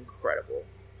 dishes. It was incredible.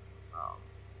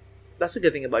 That's the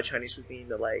good thing about Chinese cuisine.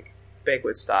 The like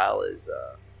banquet style is.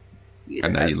 I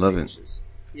know you love it. Dishes.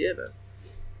 Yeah, man.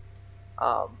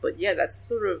 But yeah, that's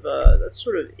sort of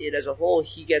it as a whole.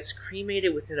 He gets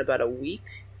cremated within about a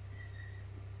week,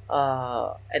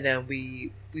 and then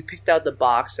we picked out the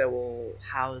box that will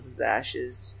house his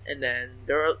ashes. And then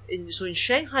in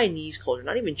Shanghainese culture,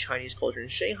 not even Chinese culture, in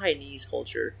Shanghainese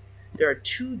culture, there are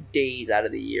 2 days out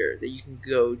of the year that you can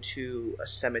go to a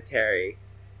cemetery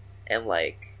and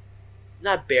like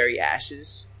not bury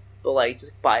ashes, but like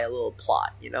just buy a little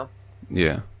plot, you know.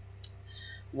 Yeah.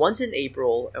 One's in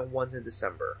April and one's in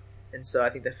December. And so I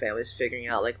think the family's figuring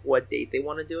out like what date they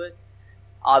want to do it.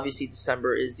 Obviously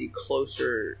December is the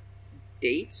closer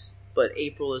date, but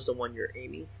April is the one you're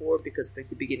aiming for because it's like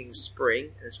the beginning of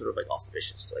spring and it's sort of like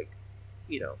auspicious to like,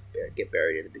 you know, get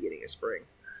buried in the beginning of spring.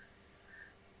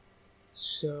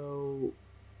 So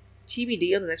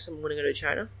TBD on the next time I'm going to go to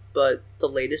China, but the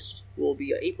latest will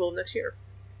be April of next year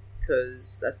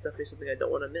because that's definitely something I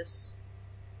don't want to miss.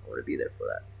 I want to be there for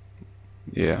that.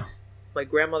 Yeah. My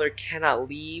grandmother cannot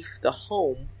leave the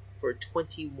home for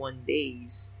 21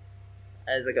 days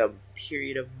as like a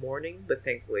period of mourning, but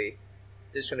thankfully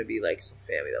there's going to be like some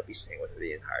family that'll be staying with her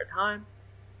the entire time,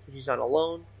 so she's not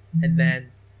alone. And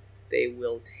then they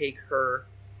will take her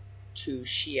to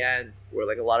Xi'an, where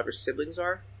like a lot of her siblings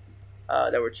are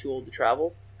that were too old to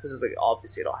travel, because it's like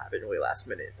obviously it all happened really last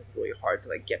minute. It's like really hard to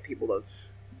like get people to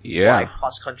fly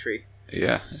cross country.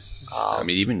 Yeah. I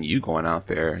mean, even you going out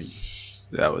there,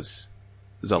 that was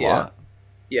a lot.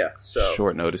 Yeah. So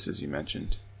short notice, as you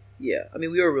mentioned. Yeah, I mean,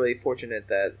 we were really fortunate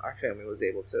that our family was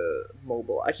able to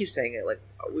mobilize. I keep saying it, like,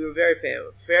 we were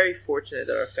very fortunate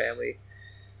that our family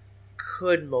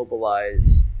could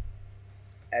mobilize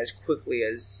as quickly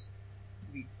as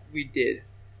we did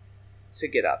to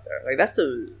get out there. Like, that's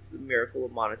the miracle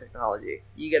of modern technology.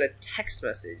 You get a text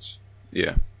message.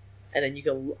 Yeah. And then you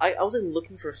can... I was, like,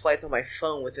 looking for flights on my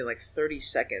phone within, like, 30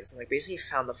 seconds, and, like, basically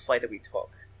found the flight that we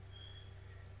took.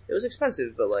 It was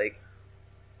expensive, but, like...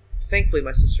 Thankfully,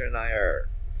 my sister and I are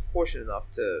fortunate enough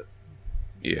to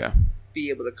be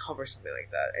able to cover something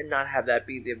like that and not have that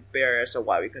be the barrier as to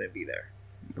why we couldn't be there.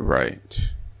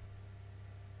 Right.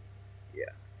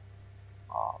 Yeah.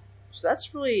 So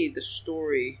that's really the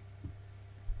story,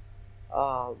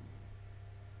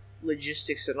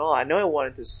 logistics and all. I know I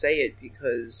wanted to say it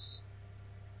because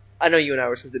I know you and I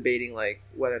were sort of debating like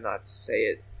whether or not to say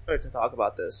it or to talk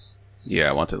about this. Yeah,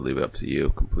 I wanted to leave it up to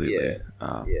you completely.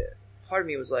 Yeah. Part of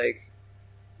me was like,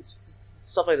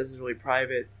 stuff like this is really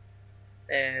private,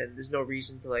 and there's no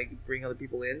reason to like bring other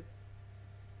people in.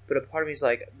 But a part of me is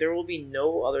like, there will be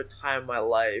no other time in my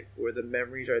life where the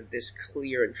memories are this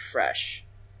clear and fresh,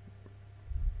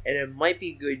 and it might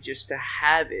be good just to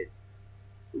have it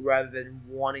rather than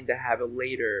wanting to have it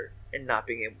later and not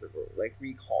being able to like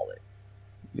recall it.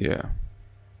 Yeah.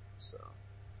 So,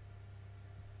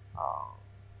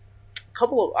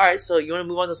 alright, so you want to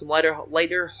move on to some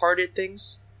lighter hearted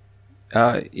things?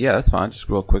 Yeah, that's fine. Just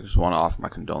real quick, just want to offer my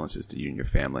condolences to you and your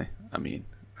family. I mean,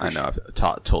 I know I've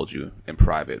told you in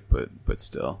private, but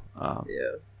still,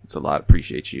 it's a lot.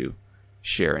 Appreciate you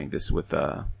sharing this with me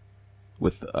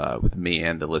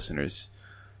and the listeners.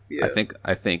 Yeah.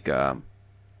 I think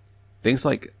things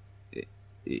like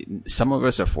some of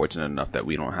us are fortunate enough that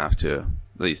we don't have to.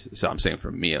 At least, so I'm saying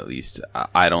for me at least,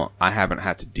 I haven't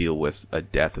had to deal with a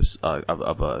death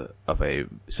of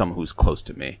someone who's close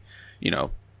to me, you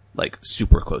know, like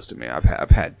super close to me.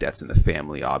 I've had deaths in the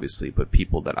family, obviously, but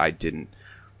people that I didn't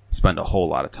spend a whole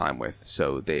lot of time with,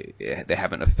 so they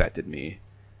haven't affected me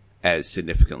as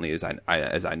significantly as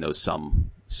I know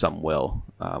some will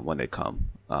when they come.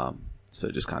 So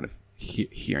just kind of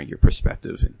hearing your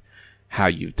perspective and how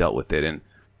you've dealt with it, and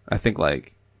I think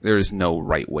like. There is no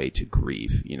right way to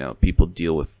grieve. You know, people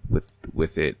deal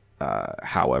with it,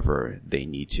 however they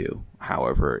need to,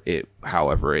 however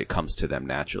it comes to them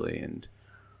naturally. And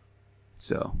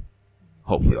so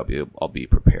hopefully I'll be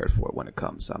prepared for it when it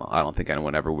comes. I don't think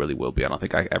anyone ever really will be. I don't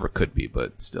think I ever could be,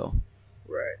 but still.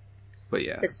 Right. But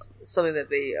yeah. It's something that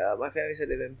my family said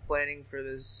they've been planning for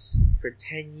this for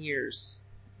 10 years.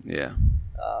 Yeah.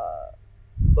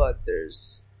 But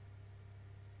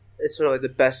it's sort of like the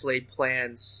best laid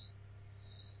plans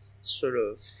sort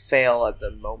of fail at the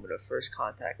moment of first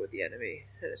contact with the enemy.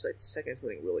 And it's like the second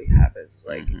something really happens, it's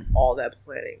like all that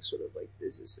planning sort of like,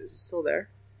 is it still there?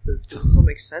 Does it still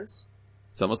make sense?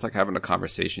 It's almost like having a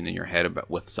conversation in your head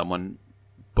with someone,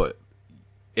 but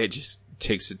it just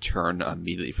takes a turn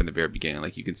immediately from the very beginning.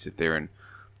 Like you can sit there and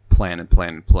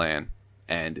plan,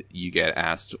 and you get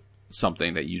asked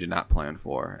something that you did not plan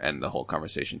for, and the whole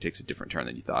conversation takes a different turn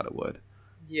than you thought it would.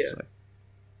 Yeah. So.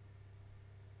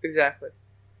 Exactly.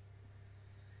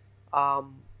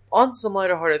 On some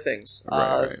lighter-hearted things.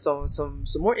 Right. Some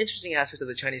more interesting aspects of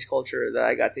the Chinese culture that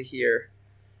I got to hear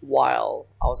while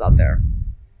I was out there.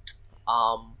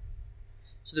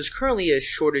 So there's currently a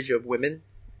shortage of women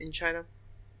in China.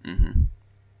 Mm-hmm.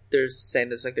 There's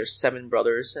 7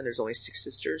 brothers and there's only 6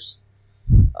 sisters.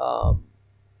 I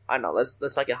don't know.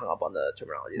 Let's not get hung up on the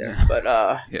terminology there, but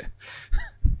Yeah.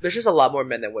 there's just a lot more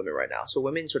men than women right now. So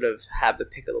women sort of have the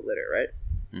pick of the litter, right?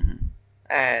 Mm-hmm.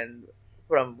 And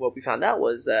what we found out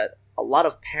was that a lot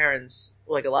of parents,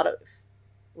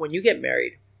 when you get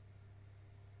married,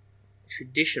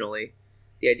 traditionally,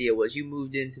 the idea was you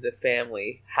moved into the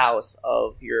family house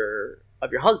of your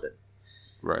husband.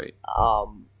 Right.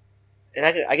 And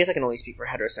I guess I can only speak for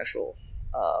heterosexual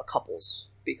couples,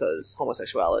 because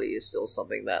homosexuality is still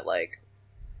something that, like,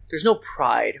 there's no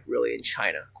pride really in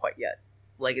China quite yet.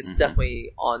 Like, it's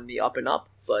definitely on the up and up,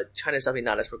 but China's definitely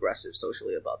not as progressive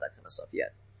socially about that kind of stuff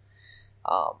yet.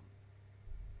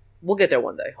 We'll get there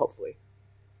one day, hopefully.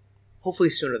 Hopefully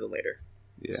sooner than later.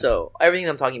 Yeah. So everything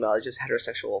I'm talking about is just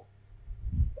heterosexual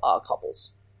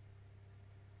couples.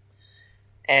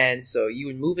 And so you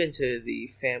would move into the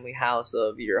family house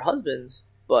of your husband,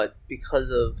 but because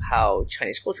of how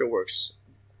Chinese culture works,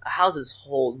 houses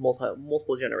hold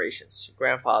multiple generations.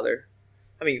 Your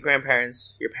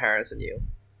grandparents, your parents, and you,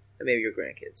 and maybe your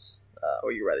grandkids,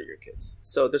 or your kids.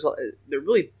 So they're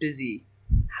really busy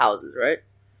houses, right?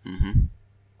 Mm-hmm.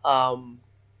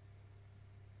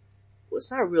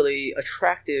 It's not really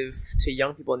attractive to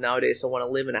young people nowadays to want to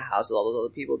live in a house with all those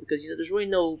other people, because there's really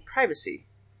no privacy.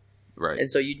 Right.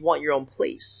 And so you'd want your own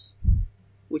place,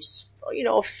 which is,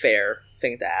 a fair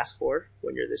thing to ask for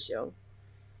when you're this young.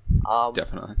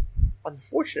 Definitely.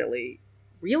 Unfortunately,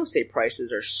 real estate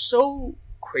prices are so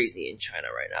crazy in China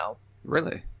right now.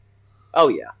 Really? Oh,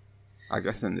 yeah. I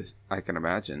guess I can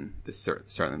imagine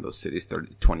certainly in those cities,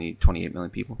 28 million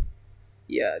people.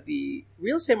 Yeah, the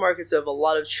real estate markets of a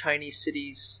lot of Chinese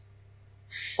cities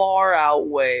far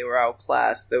outweigh or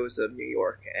outclass those of New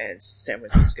York and San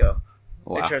Francisco.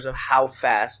 Wow. In terms of how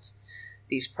fast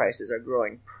these prices are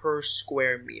growing per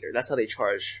square meter. That's how they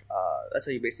charge. That's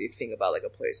how you basically think about like a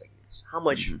place. Like, it's how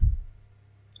much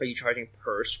are you charging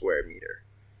per square meter?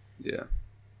 Yeah.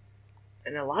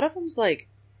 And a lot of them's like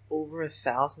over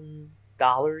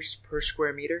 $1,000 per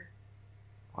square meter.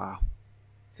 Wow.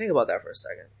 Think about that for a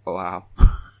second. Wow.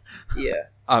 Yeah.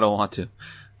 I don't want to.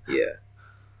 Yeah.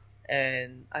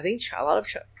 And I think a lot of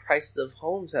prices of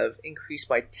homes have increased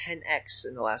by 10x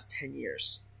in the last 10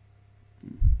 years.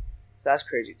 That's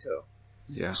crazy too.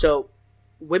 Yeah. So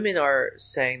women are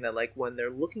saying that, like, when they're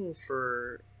looking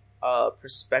for a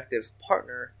prospective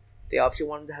partner, they obviously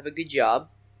want them to have a good job.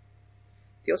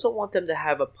 They also want them to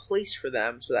have a place for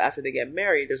them, so that after they get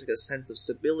married, there's like a sense of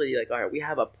stability. Like, all right, we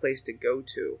have a place to go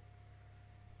to.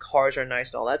 Cars are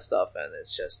nice and all that stuff, and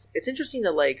it's interesting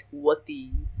that, like, what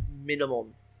the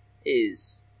minimum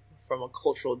is from a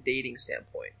cultural dating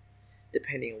standpoint,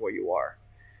 depending on where you are.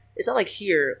 It's not like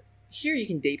here you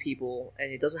can date people,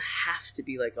 and it doesn't have to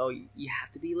be like, oh, you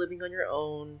have to be living on your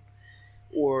own,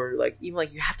 or like even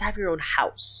like you have to have your own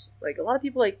house. Like, a lot of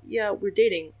people, like, yeah, we're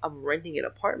dating, I'm renting an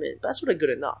apartment. That's sort of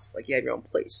good enough. Like, you have your own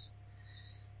place.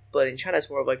 But in China, it's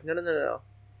more of like, no.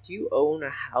 Do you own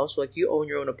a house? Or, like, do you own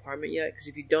your own apartment yet? Because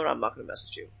if you don't, I'm not going to mess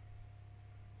with you.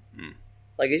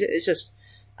 Like, it's just,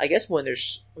 I guess when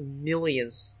there's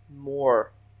millions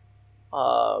more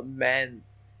men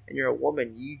and you're a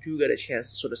woman, you do get a chance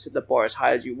to sort of set the bar as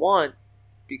high as you want,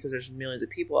 because there's millions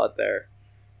of people out there.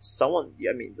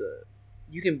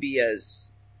 You can be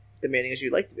as demanding as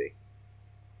you'd like to be.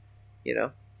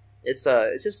 It's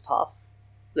just tough.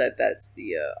 That's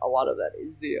the a lot of that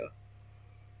is the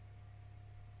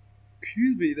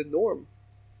the norm,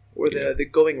 or the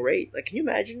going rate. Like, can you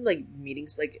imagine, like,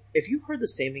 meetings, like, if you heard the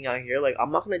same thing out here, like,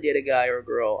 I'm not going to date a guy or a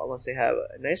girl unless they have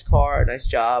a nice car, a nice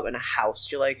job, and a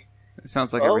house. You're like, it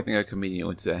sounds like everything a comedian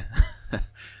would say.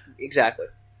 Exactly.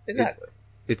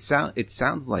 It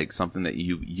sounds like something that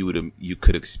you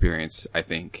could experience, I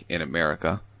think, in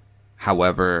America.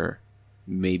 However,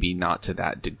 maybe not to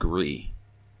that degree.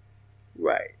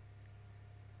 Right.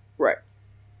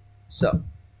 So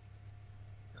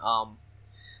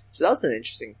that was an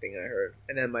interesting thing I heard.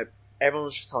 And then everyone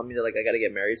was just telling me that, like, I got to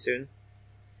get married soon.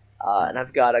 And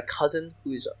I've got a cousin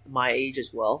who's my age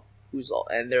as well,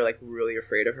 and they're, like, really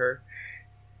afraid of her.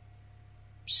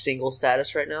 single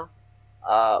status right now.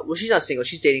 Well, she's not single.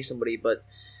 She's dating somebody, but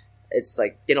it's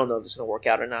like they don't know if it's going to work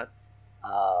out or not.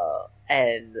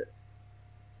 And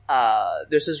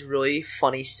there's this really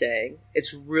funny saying.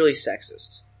 It's really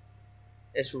sexist.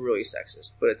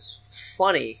 But it's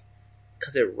funny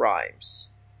because it rhymes.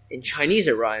 In Chinese,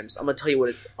 it rhymes. I'm going to tell you what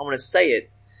it's. I'm going to say it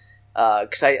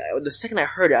because the second I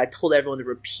heard it, I told everyone to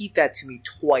repeat that to me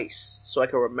twice so I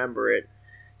could remember it,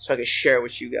 so I could share it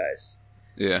with you guys.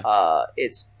 Yeah.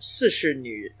 It's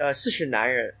 40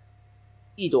男人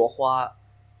一朵花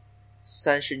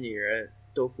，30女人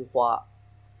都不花.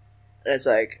 And it's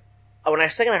like, when I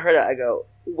heard that, I go,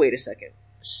 wait a second,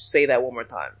 say that one more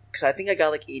time. Because I think I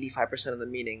got like 85% of the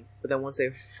meaning, but then once they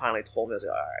finally told me, I was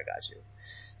like, alright, I got you.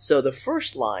 So the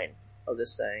first line of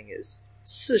this saying is,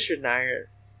 40男人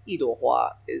一朵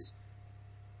花 is,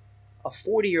 a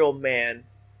 40-year-old man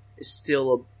is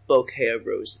still a bouquet of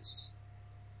roses.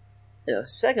 And the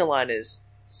second line is,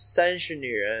 30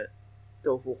女人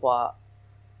都不花,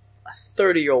 a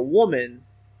 30-year-old woman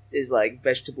is like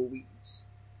vegetable weeds.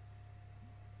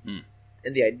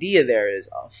 And the idea there is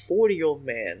a 40-year-old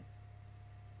man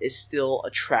is still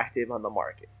attractive on the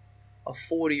market. A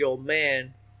 40-year-old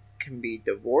man can be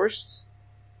divorced,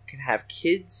 can have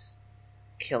kids,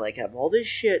 can like have all this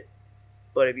shit,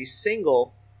 but if he's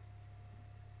single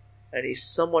and he's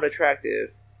somewhat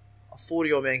attractive, a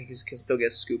 40-year-old man can still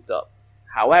get scooped up.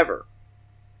 However,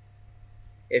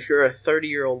 if you're a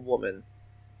 30-year-old woman,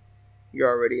 you're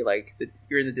already like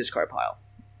you're in the discard pile.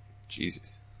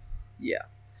 Jesus. Yeah.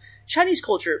 Chinese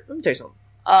culture, let me tell you something.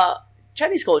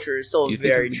 Chinese culture is still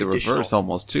very traditional. The reverse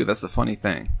almost too. That's the funny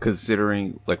thing,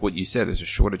 considering like what you said, there's a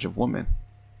shortage of women.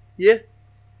 Yeah.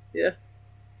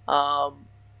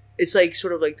 It's like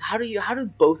sort of like how do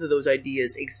both of those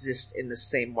ideas exist in the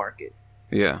same market?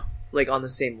 Yeah. Like on the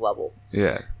same level.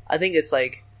 Yeah. I think it's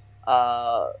like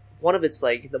one of it's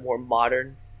like the more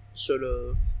modern sort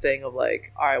of thing of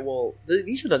like, all right, well,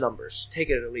 these are the numbers, take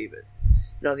it or leave it.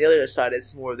 And on the other side,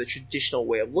 it's more of the traditional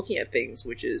way of looking at things,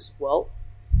 which is, well,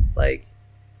 like,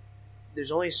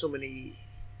 there's only so many,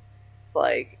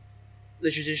 like, the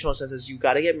traditional sense is you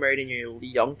got to get married in your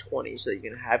young 20s so that you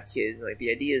can have kids. Like, the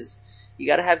idea is you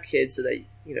got to have kids so that,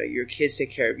 you know, your kids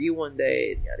take care of you one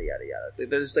day, and yada, yada, yada.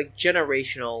 There's, like,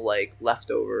 generational, like,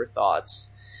 leftover thoughts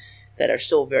that are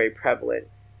still very prevalent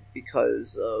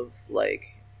because of,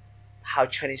 like, how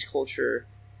Chinese culture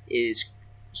is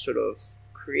sort of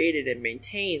created and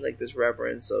maintained, like this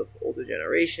reverence of older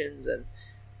generations and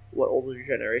what older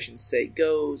generations say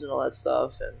goes and all that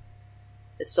stuff. And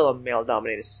it's still a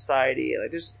male-dominated society.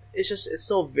 Like it's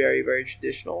still very, very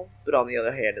traditional. But on the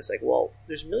other hand, it's like, well,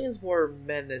 there's millions more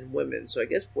men than women, so I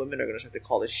guess women are going to start to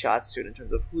call the shots soon in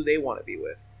terms of who they want to be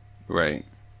with. Right.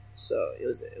 So that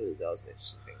was an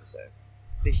interesting thing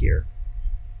to hear.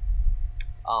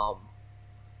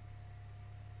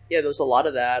 Yeah, there was a lot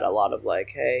of that. A lot of like,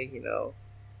 hey, you know,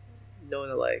 knowing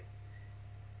that like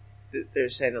they're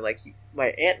saying that like my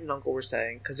aunt and uncle were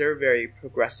saying, because they're very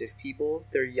progressive people,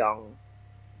 they're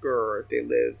younger, they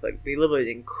live an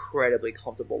incredibly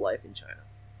comfortable life in China.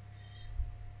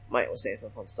 My aunt was saying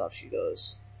some fun stuff. She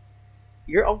goes,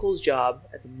 your uncle's job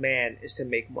as a man is to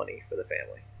make money for the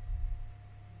family.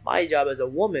 My job as a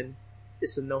woman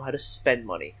is to know how to spend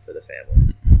money for the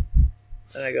family.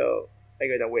 And I go,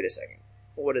 now wait a second,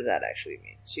 what does that actually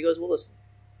mean? She goes, well, listen,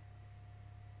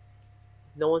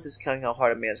 no one's discounting how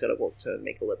hard a man's got to work to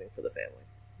make a living for the family.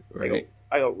 Right.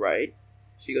 I go, right.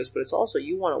 She goes, but it's also,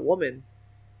 you want a woman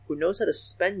who knows how to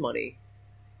spend money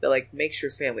that, like, makes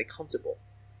your family comfortable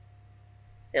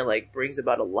and, like, brings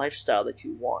about a lifestyle that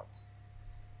you want.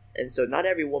 And so not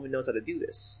every woman knows how to do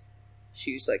this.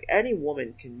 She's like, any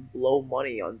woman can blow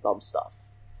money on dumb stuff.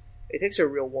 It takes a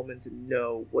real woman to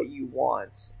know what you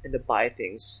want and to buy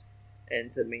things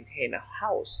and to maintain a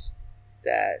house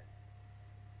that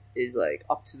is like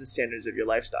up to the standards of your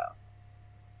lifestyle.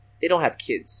 They don't have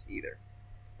kids either.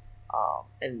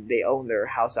 And they own their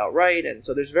house outright, and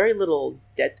so there's very little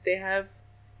debt that they have,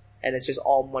 and it's just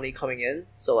all money coming in.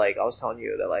 So like I was telling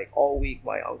you that like all week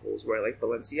my uncle's wearing like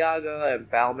Balenciaga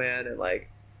and Balmain and like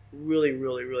really,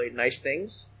 really, really nice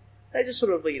things. And just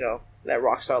sort of, you know, that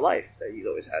rock star life that he's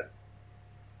always had.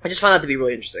 I just found that to be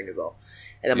really interesting as well.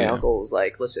 And then my uncle was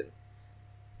like, listen,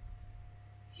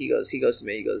 he goes to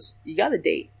me, he goes, you got a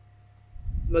date?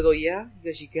 I go, yeah? He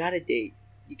goes, you got a date.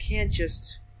 You can't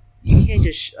just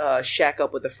shack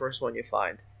up with the first one you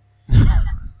find.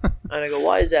 And I go,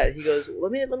 why is that? He goes,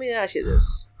 let me ask you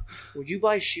this. Would you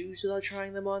buy shoes without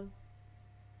trying them on?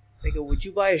 I go, would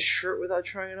you buy a shirt without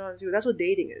trying it on? Dude, that's what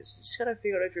dating is. You just gotta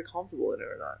figure out if you're comfortable in it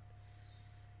or not.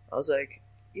 I was like,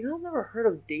 I've never heard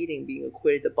of dating being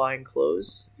equated to buying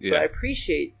clothes, Yeah. but I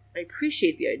appreciate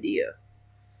the idea.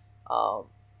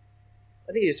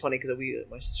 I think it's just funny because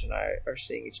my sister and I are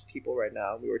seeing people right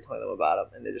now. We were telling them about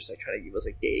them, and they're just like trying to give us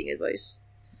like dating advice.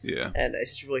 Yeah. And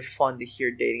it's just really fun to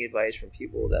hear dating advice from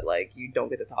people that like you don't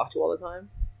get to talk to all the time.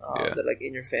 That like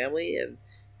in your family, and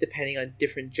depending on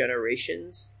different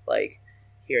generations, like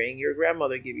hearing your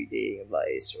grandmother give you dating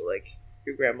advice, or like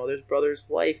your grandmother's brother's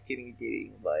wife giving you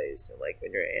dating advice, and like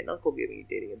when your aunt and uncle giving you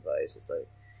dating advice. It's like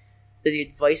the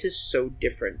advice is so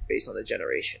different based on the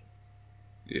generation.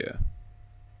 Yeah.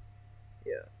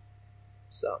 Yeah.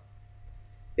 So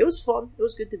it was fun. It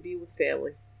was good to be with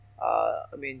family.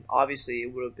 I mean, obviously,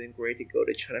 it would have been great to go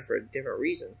to China for a different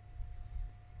reason,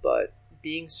 but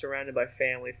being surrounded by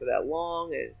family for that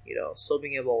long, and still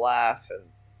being able to laugh and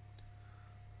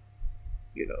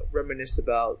reminisce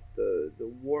about the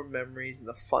warm memories and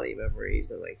the funny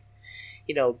memories, and like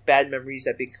bad memories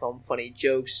that become funny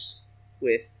jokes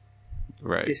with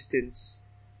distance.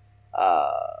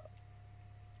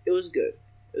 It was good.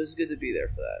 It was good to be there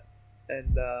for that.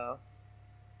 And the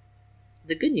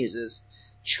good news is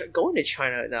going to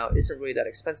China now isn't really that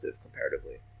expensive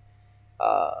comparatively.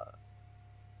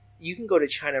 You can go to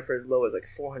China for as low as like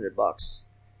 $400.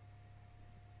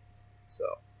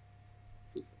 So,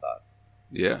 food for thought.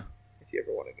 Yeah. If you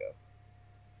ever want to go.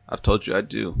 I've told you I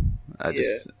do. I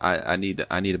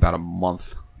need about a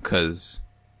month because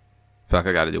I feel like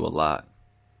I got to do a lot.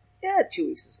 Yeah, 2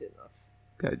 weeks is good enough.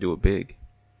 Got to do it big.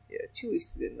 Yeah, 2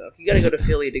 weeks is good enough. You got to go to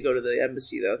Philly to go to the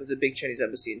embassy though. There's a big Chinese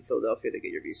embassy in Philadelphia to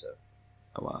get your visa.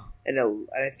 Oh wow. And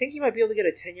I think you might be able to get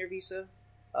a 10-year visa,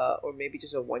 or maybe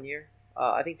just a 1 year.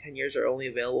 I think 10 years are only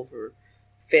available for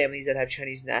families that have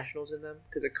Chinese nationals in them.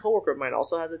 Because a coworker of mine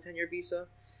also has a 10-year visa,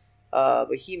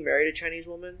 but he married a Chinese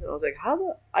woman. And I was like,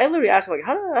 I literally asked him, like,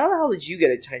 how the hell did you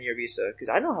get a 10-year visa? Because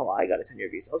I know how I got a 10-year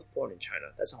visa. I was born in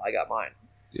China. That's how I got mine.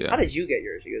 Yeah. How did you get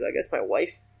yours? He goes, I guess my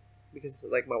wife, because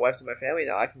like my wife's in my family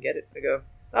now, I can get it. I go,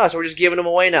 oh, so we're just giving them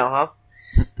away now, huh?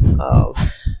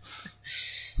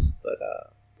 But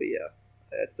yeah,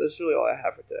 that's really all I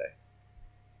have for today.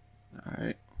 All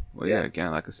right. Well, yeah.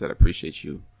 Again, like I said, I appreciate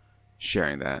you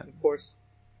sharing that. Of course,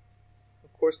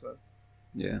 man.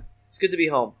 Yeah. It's good to be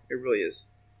home. It really is.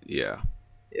 Yeah.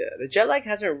 Yeah. The jet lag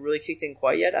hasn't really kicked in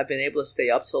quite yet. I've been able to stay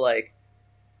up till like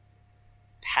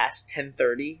past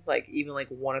 10:30, like even like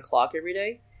 1 o'clock every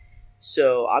day.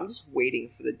 So I'm just waiting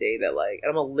for the day that like, and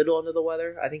I'm a little under the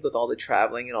weather. I think with all the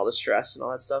traveling and all the stress and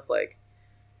all that stuff, like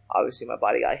obviously my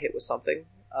body got hit with something.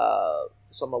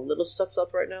 So I'm a little stuffed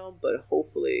up right now, but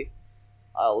hopefully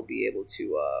I'll be able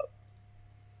to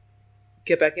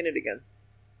get back in it again.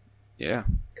 Yeah.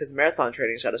 Because marathon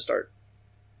training's got to start.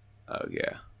 Oh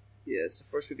yeah. Yeah, it's the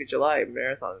first week of July.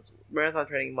 Marathon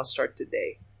training must start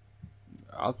today.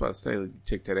 I was about to say,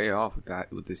 take today off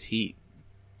with this heat.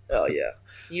 Oh yeah.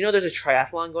 There's a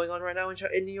triathlon going on right now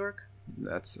in New York.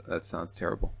 That sounds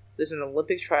terrible. There's an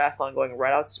Olympic triathlon going on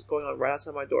right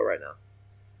outside my door right now.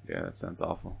 Yeah, that sounds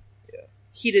awful. Yeah.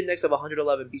 Heat index of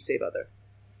 111. Be safe out there.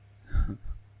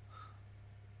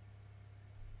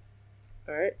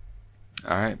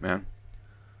 All right, man.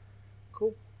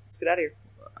 Cool. Let's get out of here.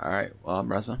 All right. Well, I'm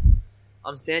Reza.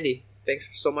 I'm Sandy.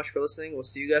 Thanks so much for listening. We'll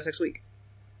see you guys next week.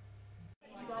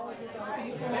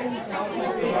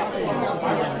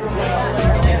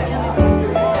 Yeah.